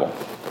in the Bible.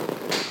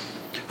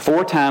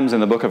 4 times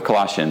in the book of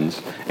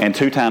Colossians, and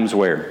 2 times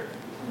where?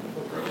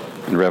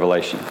 In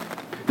Revelation.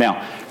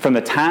 Now, from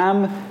the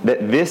time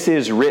that this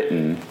is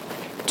written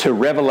to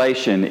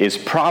Revelation is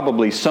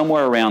probably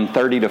somewhere around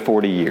 30 to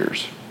 40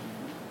 years.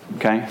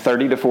 Okay?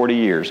 30 to 40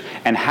 years.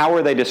 And how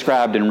are they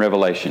described in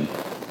Revelation?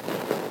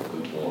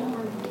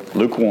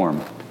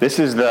 Lukewarm. This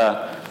is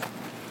the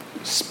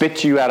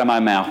spit you out of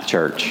my mouth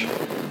church,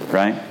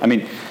 right? I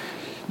mean,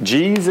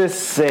 Jesus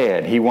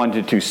said he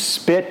wanted to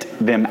spit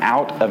them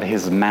out of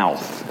his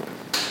mouth.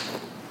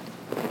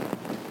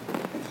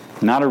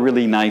 Not a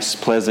really nice,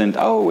 pleasant,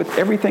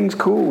 everything's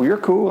cool, you're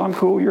cool, I'm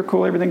cool, you're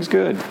cool, everything's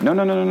good.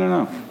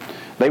 No.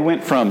 They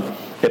went from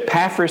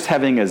Epaphras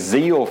having a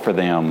zeal for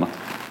them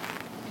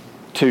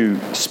to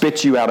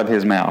spit you out of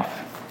his mouth.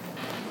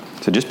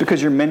 So just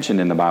because you're mentioned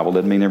in the Bible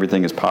doesn't mean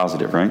everything is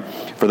positive, right?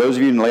 For those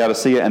of you in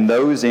Laodicea and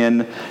those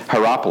in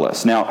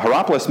Hierapolis. Now,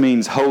 Hierapolis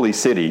means holy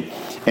city,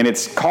 and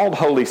it's called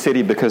holy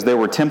city because there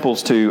were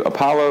temples to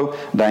Apollo,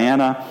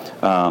 Diana,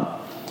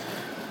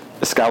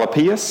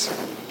 Asclepius.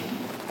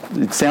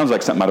 It sounds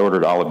like something I'd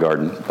ordered at Olive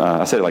Garden.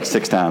 I said it like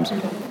 6 times.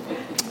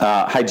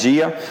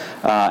 Hygeia,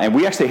 and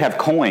we actually have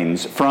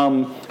coins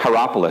from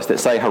Hierapolis that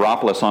say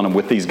Hierapolis on them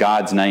with these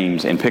gods'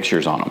 names and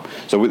pictures on them.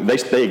 So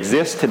they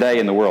exist today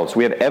in the world. So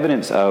we have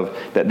evidence of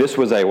that this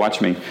was a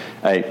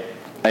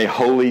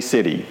holy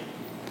city,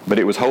 but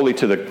it was holy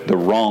to the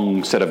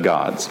wrong set of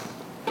gods.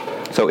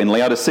 So in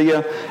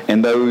Laodicea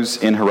and those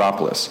in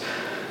Hierapolis.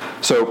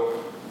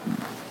 So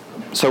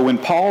when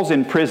Paul's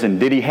in prison,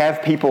 did he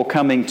have people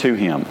coming to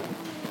him?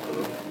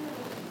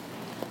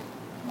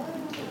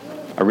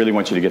 I really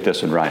want you to get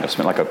this one right. I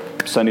spent like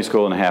a Sunday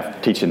school and a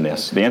half teaching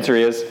this. The answer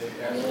is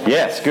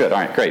yes. Good. All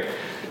right, great.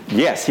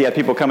 Yes, he had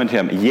people coming to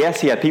him.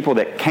 Yes, he had people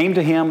that came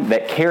to him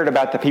that cared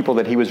about the people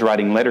that he was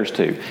writing letters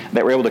to,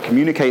 that were able to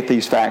communicate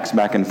these facts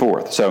back and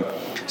forth. So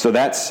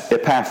that's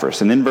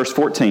Epaphras. And then verse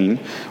 14,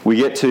 we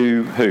get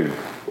to who?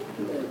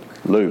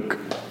 Luke.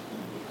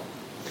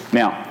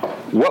 Now,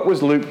 what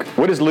is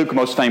Luke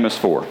most famous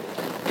for?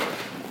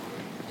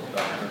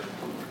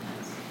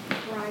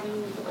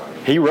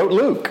 He wrote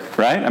Luke,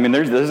 right? I mean,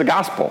 there's a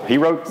gospel. He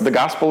wrote the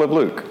Gospel of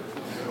Luke.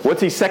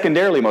 What's he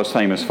secondarily most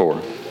famous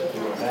for?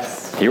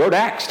 He wrote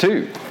Acts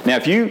too. Now,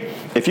 if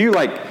you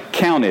like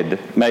counted,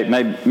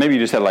 maybe you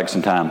just had like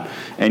some time,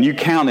 and you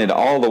counted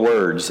all the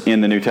words in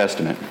the New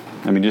Testament.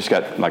 I mean, you just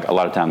got like a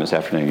lot of time this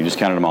afternoon. You just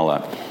counted them all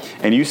up,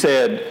 and you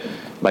said,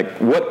 like,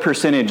 what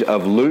percentage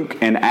of Luke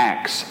and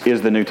Acts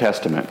is the New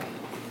Testament?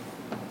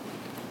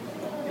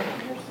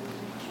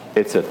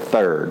 It's a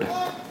third.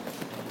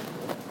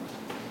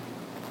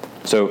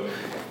 So,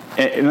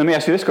 and let me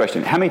ask you this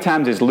question. How many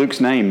times is Luke's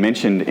name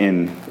mentioned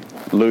in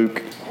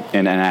Luke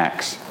and in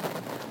Acts?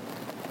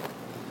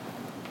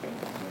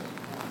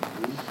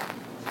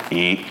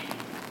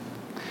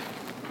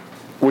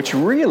 Which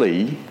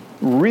really,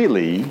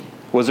 really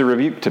was a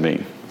rebuke to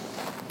me.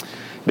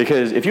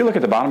 Because if you look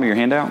at the bottom of your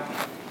handout,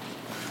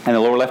 in the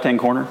lower left-hand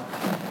corner,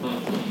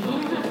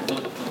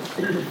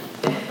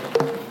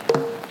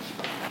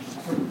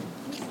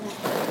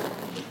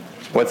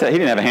 what's that? He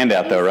didn't have a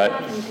handout though, right?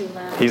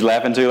 He's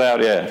laughing too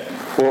loud, yeah.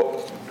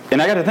 Well,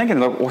 and I got to thinking,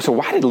 so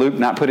why did Luke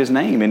not put his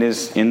name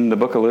in the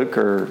book of Luke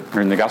or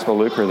in the Gospel of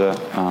Luke or the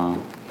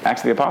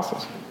Acts of the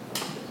Apostles?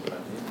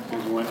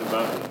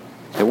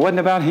 It wasn't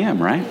about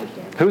him, right?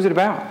 Who's it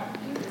about?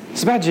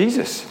 It's about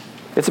Jesus.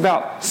 It's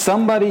about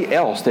somebody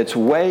else that's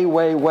way,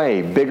 way,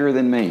 way bigger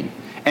than me.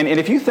 And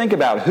if you think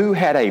about who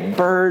had a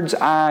bird's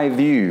eye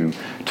view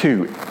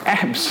to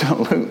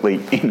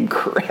absolutely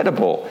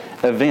incredible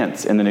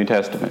events in the New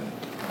Testament,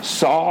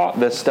 saw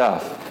the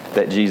stuff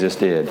that Jesus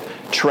did,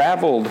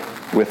 traveled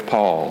with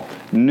Paul,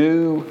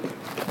 knew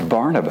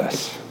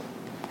Barnabas,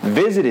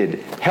 visited,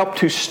 helped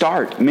to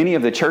start many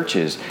of the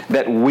churches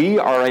that we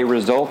are a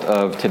result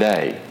of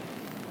today.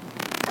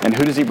 And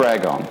who does he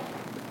brag on?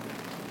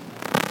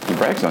 He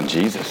brags on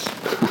Jesus.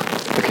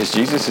 Because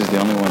Jesus is the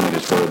only one that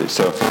is worthy.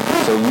 So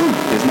Luke,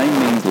 his name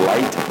means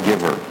light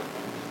giver.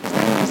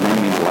 His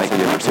name means light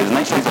giver. So his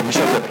name he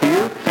shows up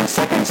here in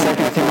 2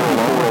 Timothy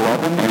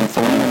 4:11 and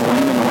Philemon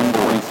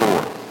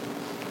 1:44.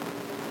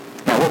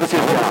 Now, what was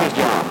his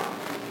job?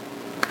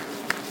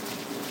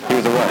 He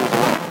was a what?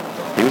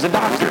 He was a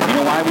doctor. You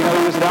know why we know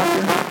he was a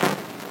doctor?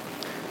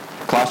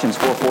 Colossians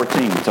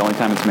 4:14. It's the only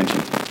time it's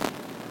mentioned.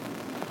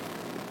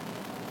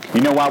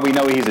 You know why we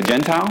know he's a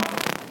Gentile?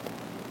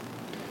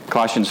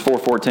 Colossians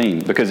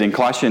 4:14. Because in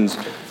Colossians,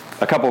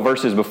 a couple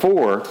verses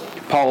before,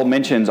 Paul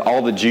mentions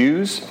all the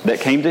Jews that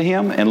came to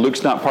him, and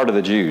Luke's not part of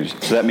the Jews.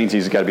 So that means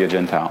he's got to be a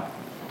Gentile.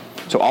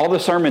 So all the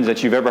sermons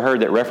that you've ever heard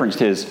that referenced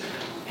that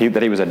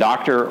he was a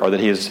doctor, or that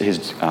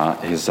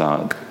his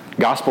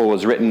gospel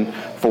was written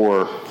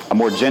for a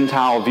more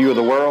Gentile view of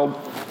the world,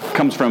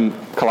 comes from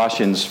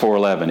Colossians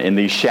 4:11 in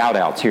these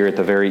shout-outs here at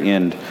the very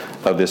end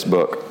of this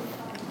book.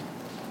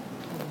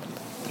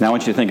 Now I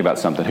want you to think about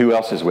something. Who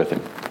else is with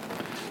him?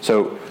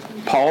 So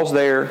Paul's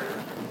there,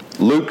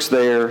 Luke's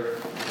there.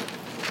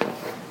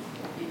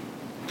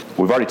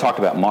 We've already talked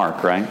about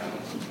Mark, right?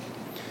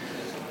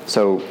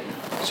 So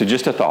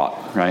just a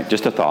thought, right?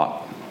 Just a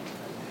thought.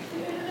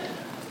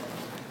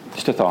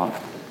 Just a thought.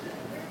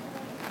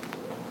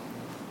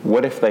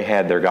 What if they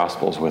had their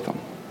Gospels with them?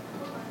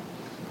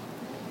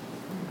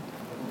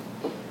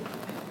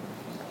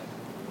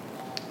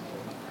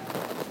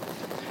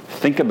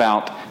 Think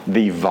about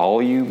the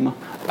volume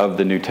of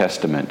the New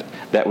Testament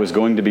that was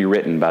going to be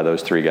written by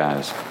those three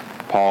guys.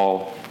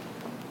 Paul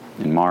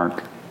and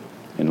Mark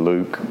and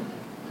Luke.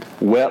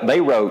 Well, they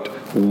wrote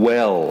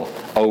well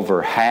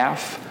over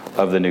half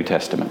of the New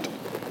Testament.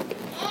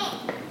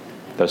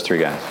 Those three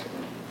guys.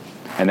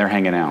 And they're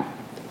hanging out.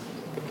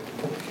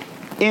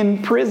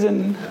 In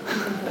prison.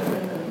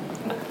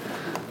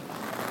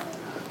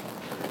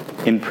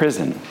 In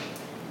prison.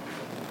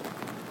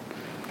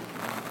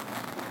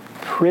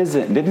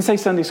 Prison. Didn't say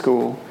Sunday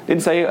school.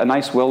 Didn't say a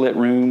nice well-lit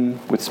room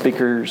with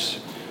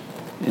speakers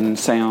and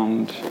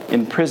sound.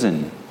 In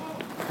prison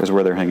is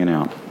where they're hanging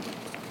out.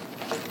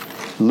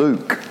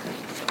 Luke,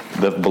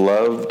 the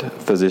beloved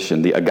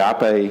physician, the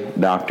agape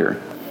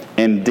doctor,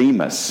 and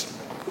Demas.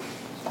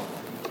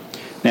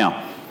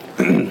 Now,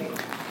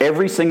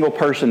 every single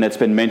person that's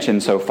been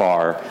mentioned so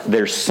far,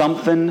 there's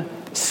something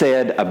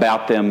said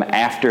about them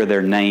after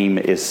their name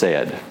is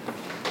said.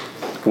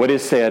 What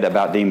is said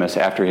about Demas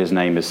after his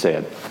name is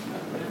said?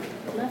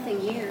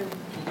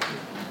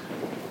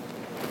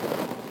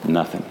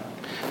 Nothing.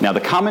 Now,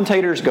 the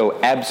commentators go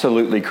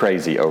absolutely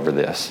crazy over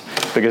this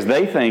because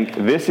they think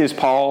this is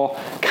Paul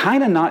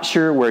kind of not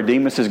sure where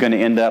Demas is going to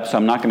end up, so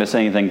I'm not going to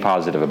say anything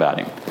positive about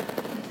him.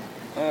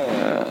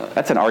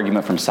 That's an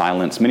argument from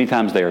silence. Many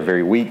times they are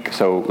very weak,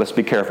 so let's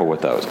be careful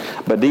with those.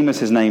 But Demas,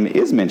 his name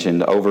is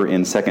mentioned over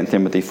in 2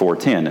 Timothy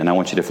 4:10, and I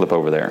want you to flip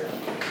over there.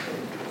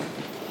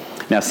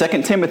 Now,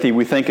 2 Timothy,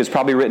 we think, is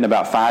probably written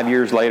about 5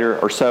 years later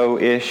or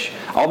so-ish.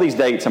 All these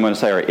dates I'm going to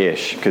say are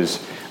ish,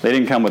 because they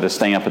didn't come with a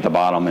stamp at the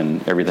bottom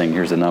and everything,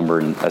 here's the number,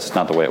 and that's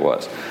not the way it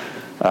was.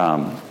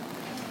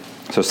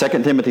 So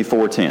 2 Timothy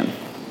 4:10.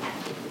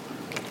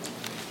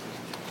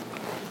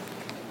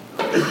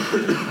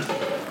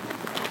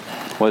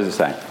 What does it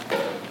say?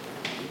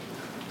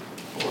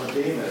 Or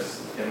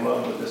Demas, in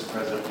love with this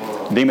present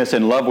world. Demas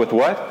in love with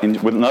what? In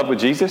love with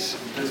Jesus?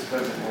 This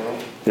present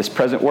world. This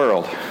present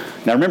world.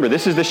 Now remember,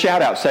 this is the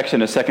shout-out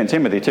section of 2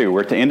 Timothy too.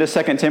 We're at the end of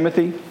 2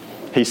 Timothy.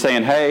 He's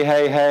saying, hey,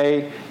 hey,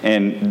 hey,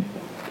 and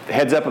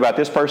heads up about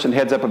this person,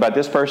 heads up about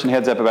this person,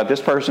 heads up about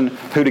this person,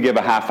 who to give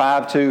a high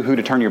five to, who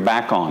to turn your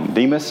back on.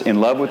 Demas, in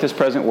love with this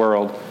present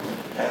world.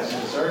 Has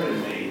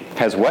deserted me.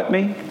 Has what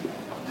me?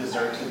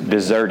 Deserted me.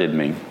 Deserted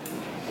me.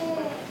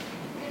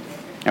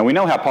 And we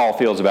know how Paul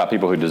feels about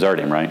people who desert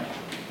him, right?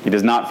 He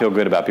does not feel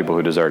good about people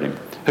who desert him.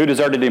 Who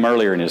deserted him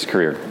earlier in his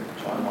career?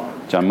 John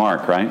Mark. John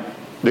Mark, right?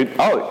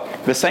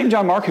 The same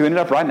John Mark who ended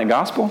up writing the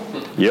gospel?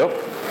 Yep.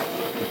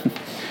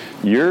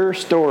 Your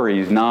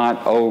story's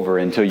not over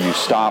until you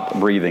stop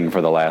breathing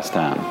for the last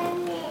time.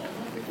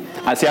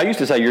 I used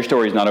to say your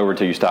story's not over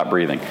until you stop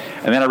breathing.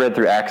 And then I read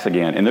through Acts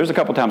again, and there's a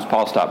couple times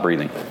Paul stopped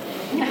breathing.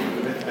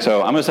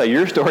 So I'm going to say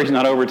your story's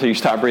not over until you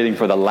stop breathing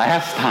for the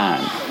last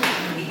time.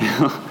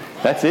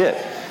 That's it.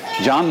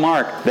 John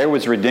Mark, there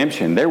was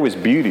redemption, there was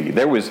beauty,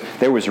 there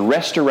was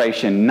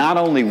restoration, not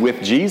only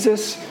with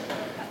Jesus,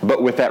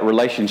 but with that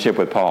relationship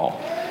with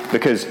Paul.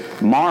 Because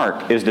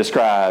Mark is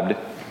described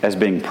as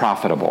being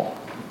profitable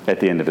at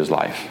the end of his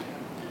life,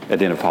 at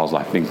the end of Paul's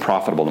life, being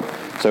profitable.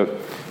 So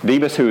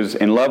Demas, who is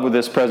in love with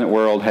this present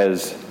world,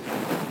 has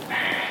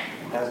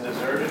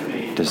deserted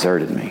me.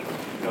 Deserted me.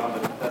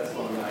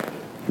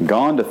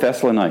 Gone to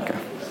Thessalonica.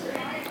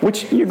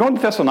 Which, you're going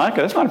to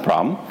Thessalonica, that's not a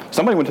problem.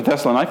 Somebody went to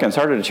Thessalonica and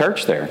started a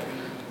church there.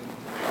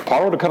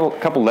 Paul wrote a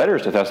couple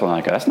letters to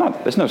Thessalonica.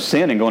 There's no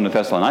sin in going to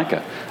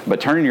Thessalonica.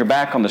 But turning your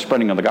back on the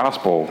spreading of the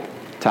gospel,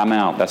 time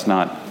out, that's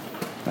not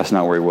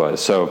where he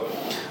was. So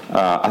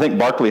I think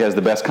Barclay has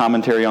the best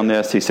commentary on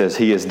this. He says,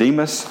 he is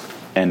Demas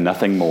and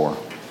nothing more.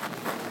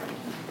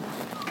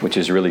 Which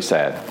is really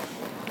sad,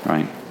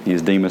 right? He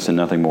is Demas and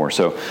nothing more.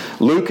 So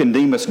Luke and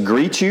Demas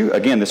greet you.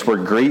 Again, this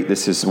word greet,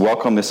 this is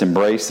welcome, this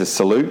embrace, this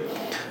salute.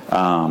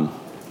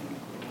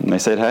 And they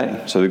said,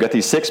 hey. So we've got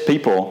these 6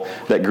 people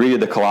that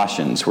greeted the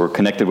Colossians. We're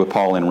connected with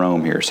Paul in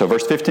Rome here. So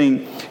verse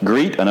 15,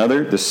 greet,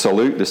 another, this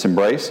salute, this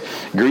embrace.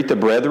 Greet the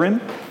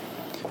brethren.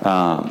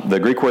 The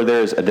Greek word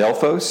there is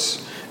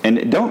adelphos.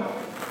 And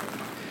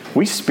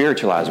we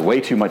spiritualize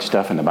way too much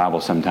stuff in the Bible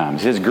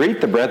sometimes. It says,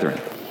 greet the brethren.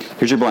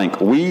 Here's your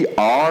blank. We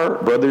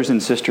are brothers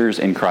and sisters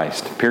in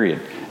Christ,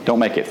 period. Don't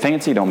make it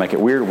fancy. Don't make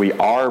it weird. We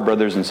are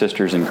brothers and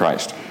sisters in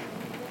Christ.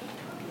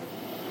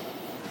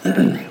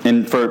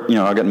 And for,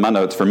 I got in my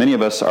notes, for many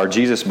of us, our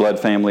Jesus blood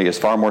family is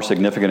far more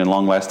significant and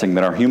long-lasting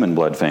than our human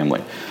blood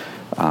family.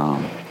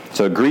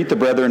 So greet the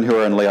brethren who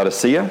are in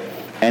Laodicea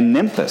and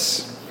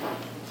Nymphas,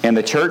 and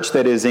the church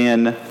that is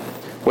in,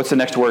 what's the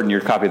next word in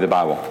your copy of the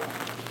Bible?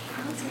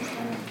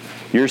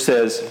 Yours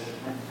says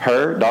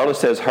her. Darla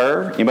says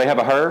her. Anybody have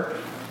a her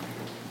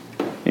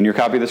in your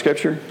copy of the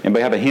Scripture?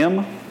 Anybody have a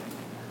him?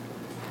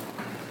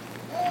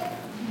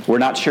 We're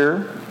not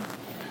sure.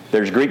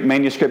 There's Greek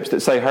manuscripts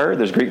that say her.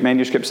 There's Greek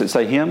manuscripts that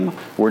say him.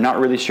 We're not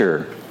really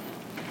sure.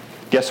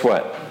 Guess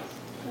what?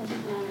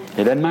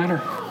 It doesn't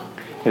matter.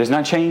 It does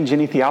not change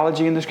any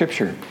theology in the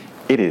Scripture.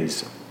 It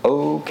is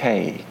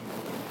okay.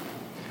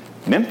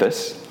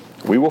 Memphis,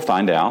 we will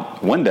find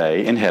out one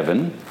day in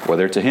heaven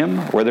whether it's a him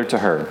or whether it's a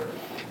her.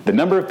 The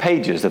number of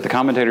pages that the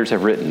commentators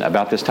have written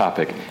about this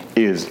topic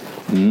is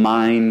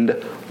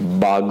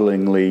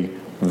mind-bogglingly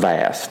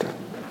vast.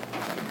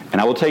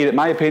 And I will tell you that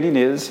my opinion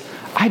is,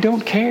 I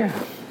don't care.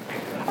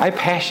 I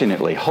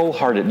passionately,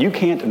 wholeheartedly, you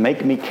can't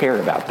make me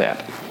care about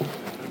that.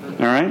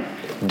 All right?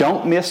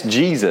 Don't miss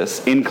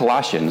Jesus in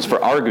Colossians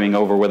for arguing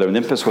over whether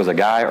Nymphas was a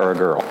guy or a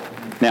girl.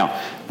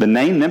 Now, the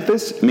name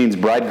Nymphas means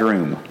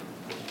bridegroom.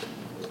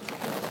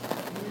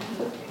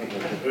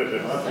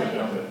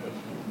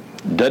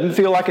 Doesn't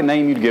feel like a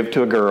name you'd give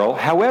to a girl.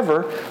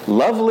 However,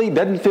 lovely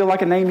doesn't feel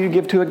like a name you'd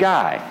give to a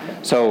guy.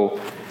 So,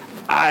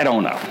 I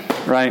don't know,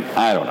 right?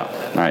 I don't know,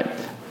 all right?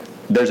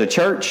 There's a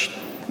church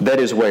that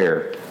is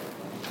where?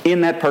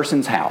 In that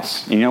person's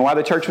house. You know why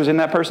the church was in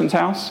that person's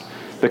house?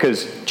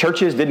 Because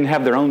churches didn't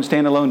have their own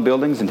standalone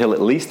buildings until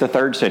at least the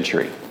 3rd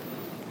century.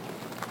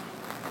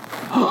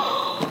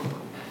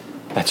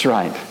 That's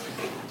right.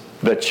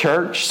 The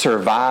church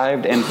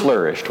survived and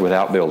flourished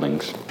without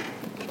buildings.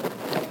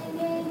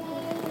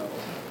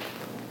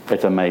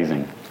 It's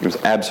amazing. It was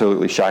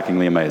absolutely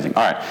shockingly amazing.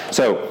 All right,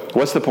 so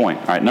what's the point?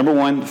 All right, number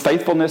 1,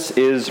 faithfulness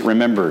is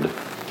remembered.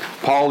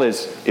 Paul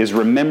is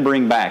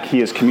remembering back.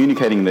 He is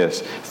communicating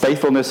this.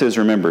 Faithfulness is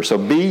remembered. So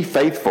be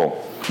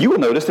faithful. You will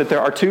notice that there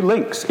are 2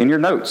 links in your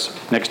notes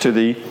next to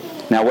the,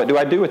 now what do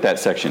I do with that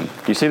section? Do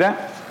you see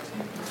that?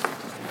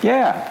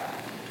 Yeah.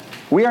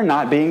 We are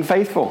not being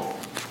faithful.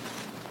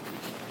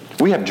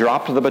 We have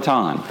dropped the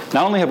baton.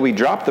 Not only have we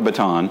dropped the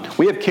baton,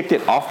 we have kicked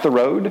it off the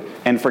road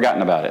and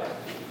forgotten about it.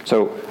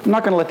 So I'm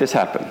not going to let this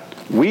happen.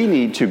 We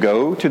need to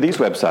go to these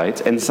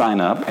websites and sign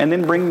up and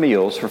then bring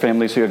meals for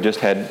families who have just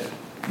had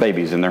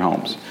babies in their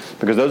homes.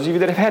 Because those of you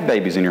that have had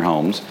babies in your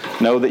homes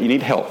know that you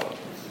need help.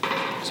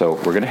 So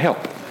we're going to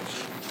help.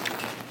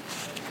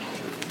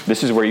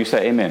 This is where you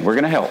say amen. We're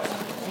going to help.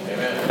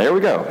 Amen. There we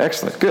go.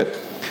 Excellent. Good.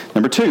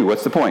 Number 2,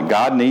 what's the point?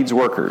 God needs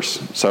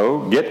workers.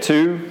 So get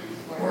to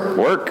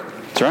work.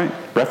 That's right.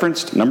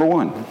 Referenced number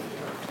 1.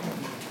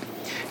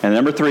 And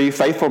number 3,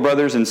 faithful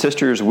brothers and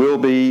sisters will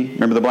be,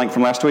 remember the blank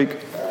from last week?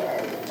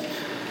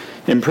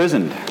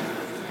 Imprisoned.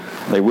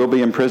 They will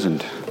be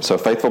imprisoned. So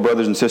faithful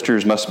brothers and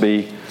sisters must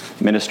be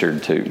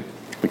ministered to.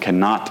 We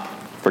cannot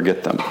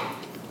forget them.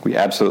 We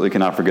absolutely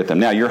cannot forget them.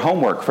 Now, your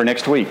homework for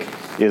next week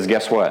is,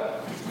 guess what?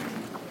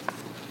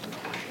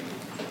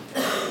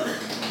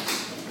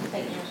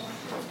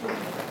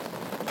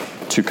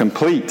 To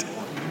complete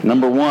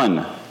number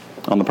 1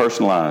 on the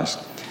personalized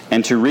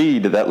and to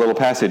read that little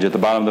passage at the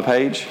bottom of the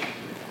page.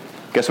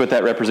 Guess what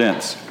that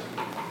represents?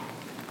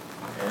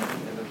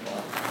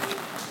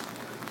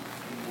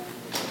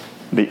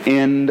 The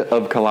end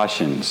of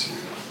Colossians.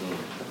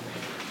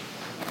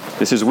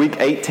 This is week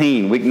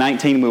 18. Week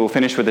 19 we will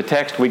finish with the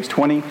text. Week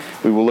 20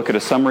 we will look at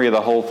a summary of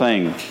the whole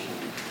thing.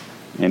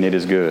 And it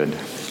is good.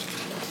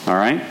 All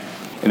right?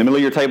 In the middle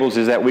of your tables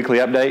is that weekly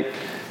update.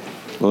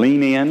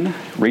 Lean in.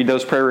 Read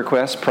those prayer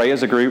requests. Pray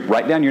as a group.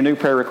 Write down your new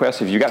prayer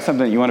requests. If you've got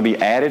something that you want to be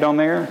added on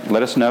there,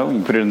 let us know. You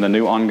can put it in the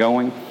new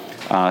ongoing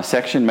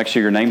section. Make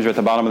sure your names are at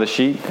the bottom of the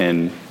sheet.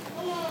 And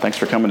thanks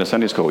for coming to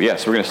Sunday school.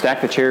 Yes, we're going to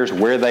stack the chairs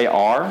where they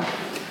are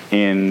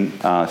in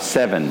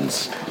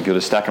 7s. You'll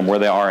just stack them where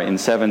they are in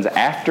 7s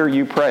after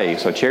you pray.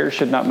 So chairs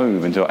should not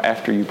move until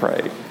after you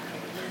pray.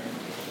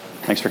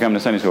 Thanks for coming to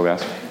Sunday school,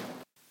 guys.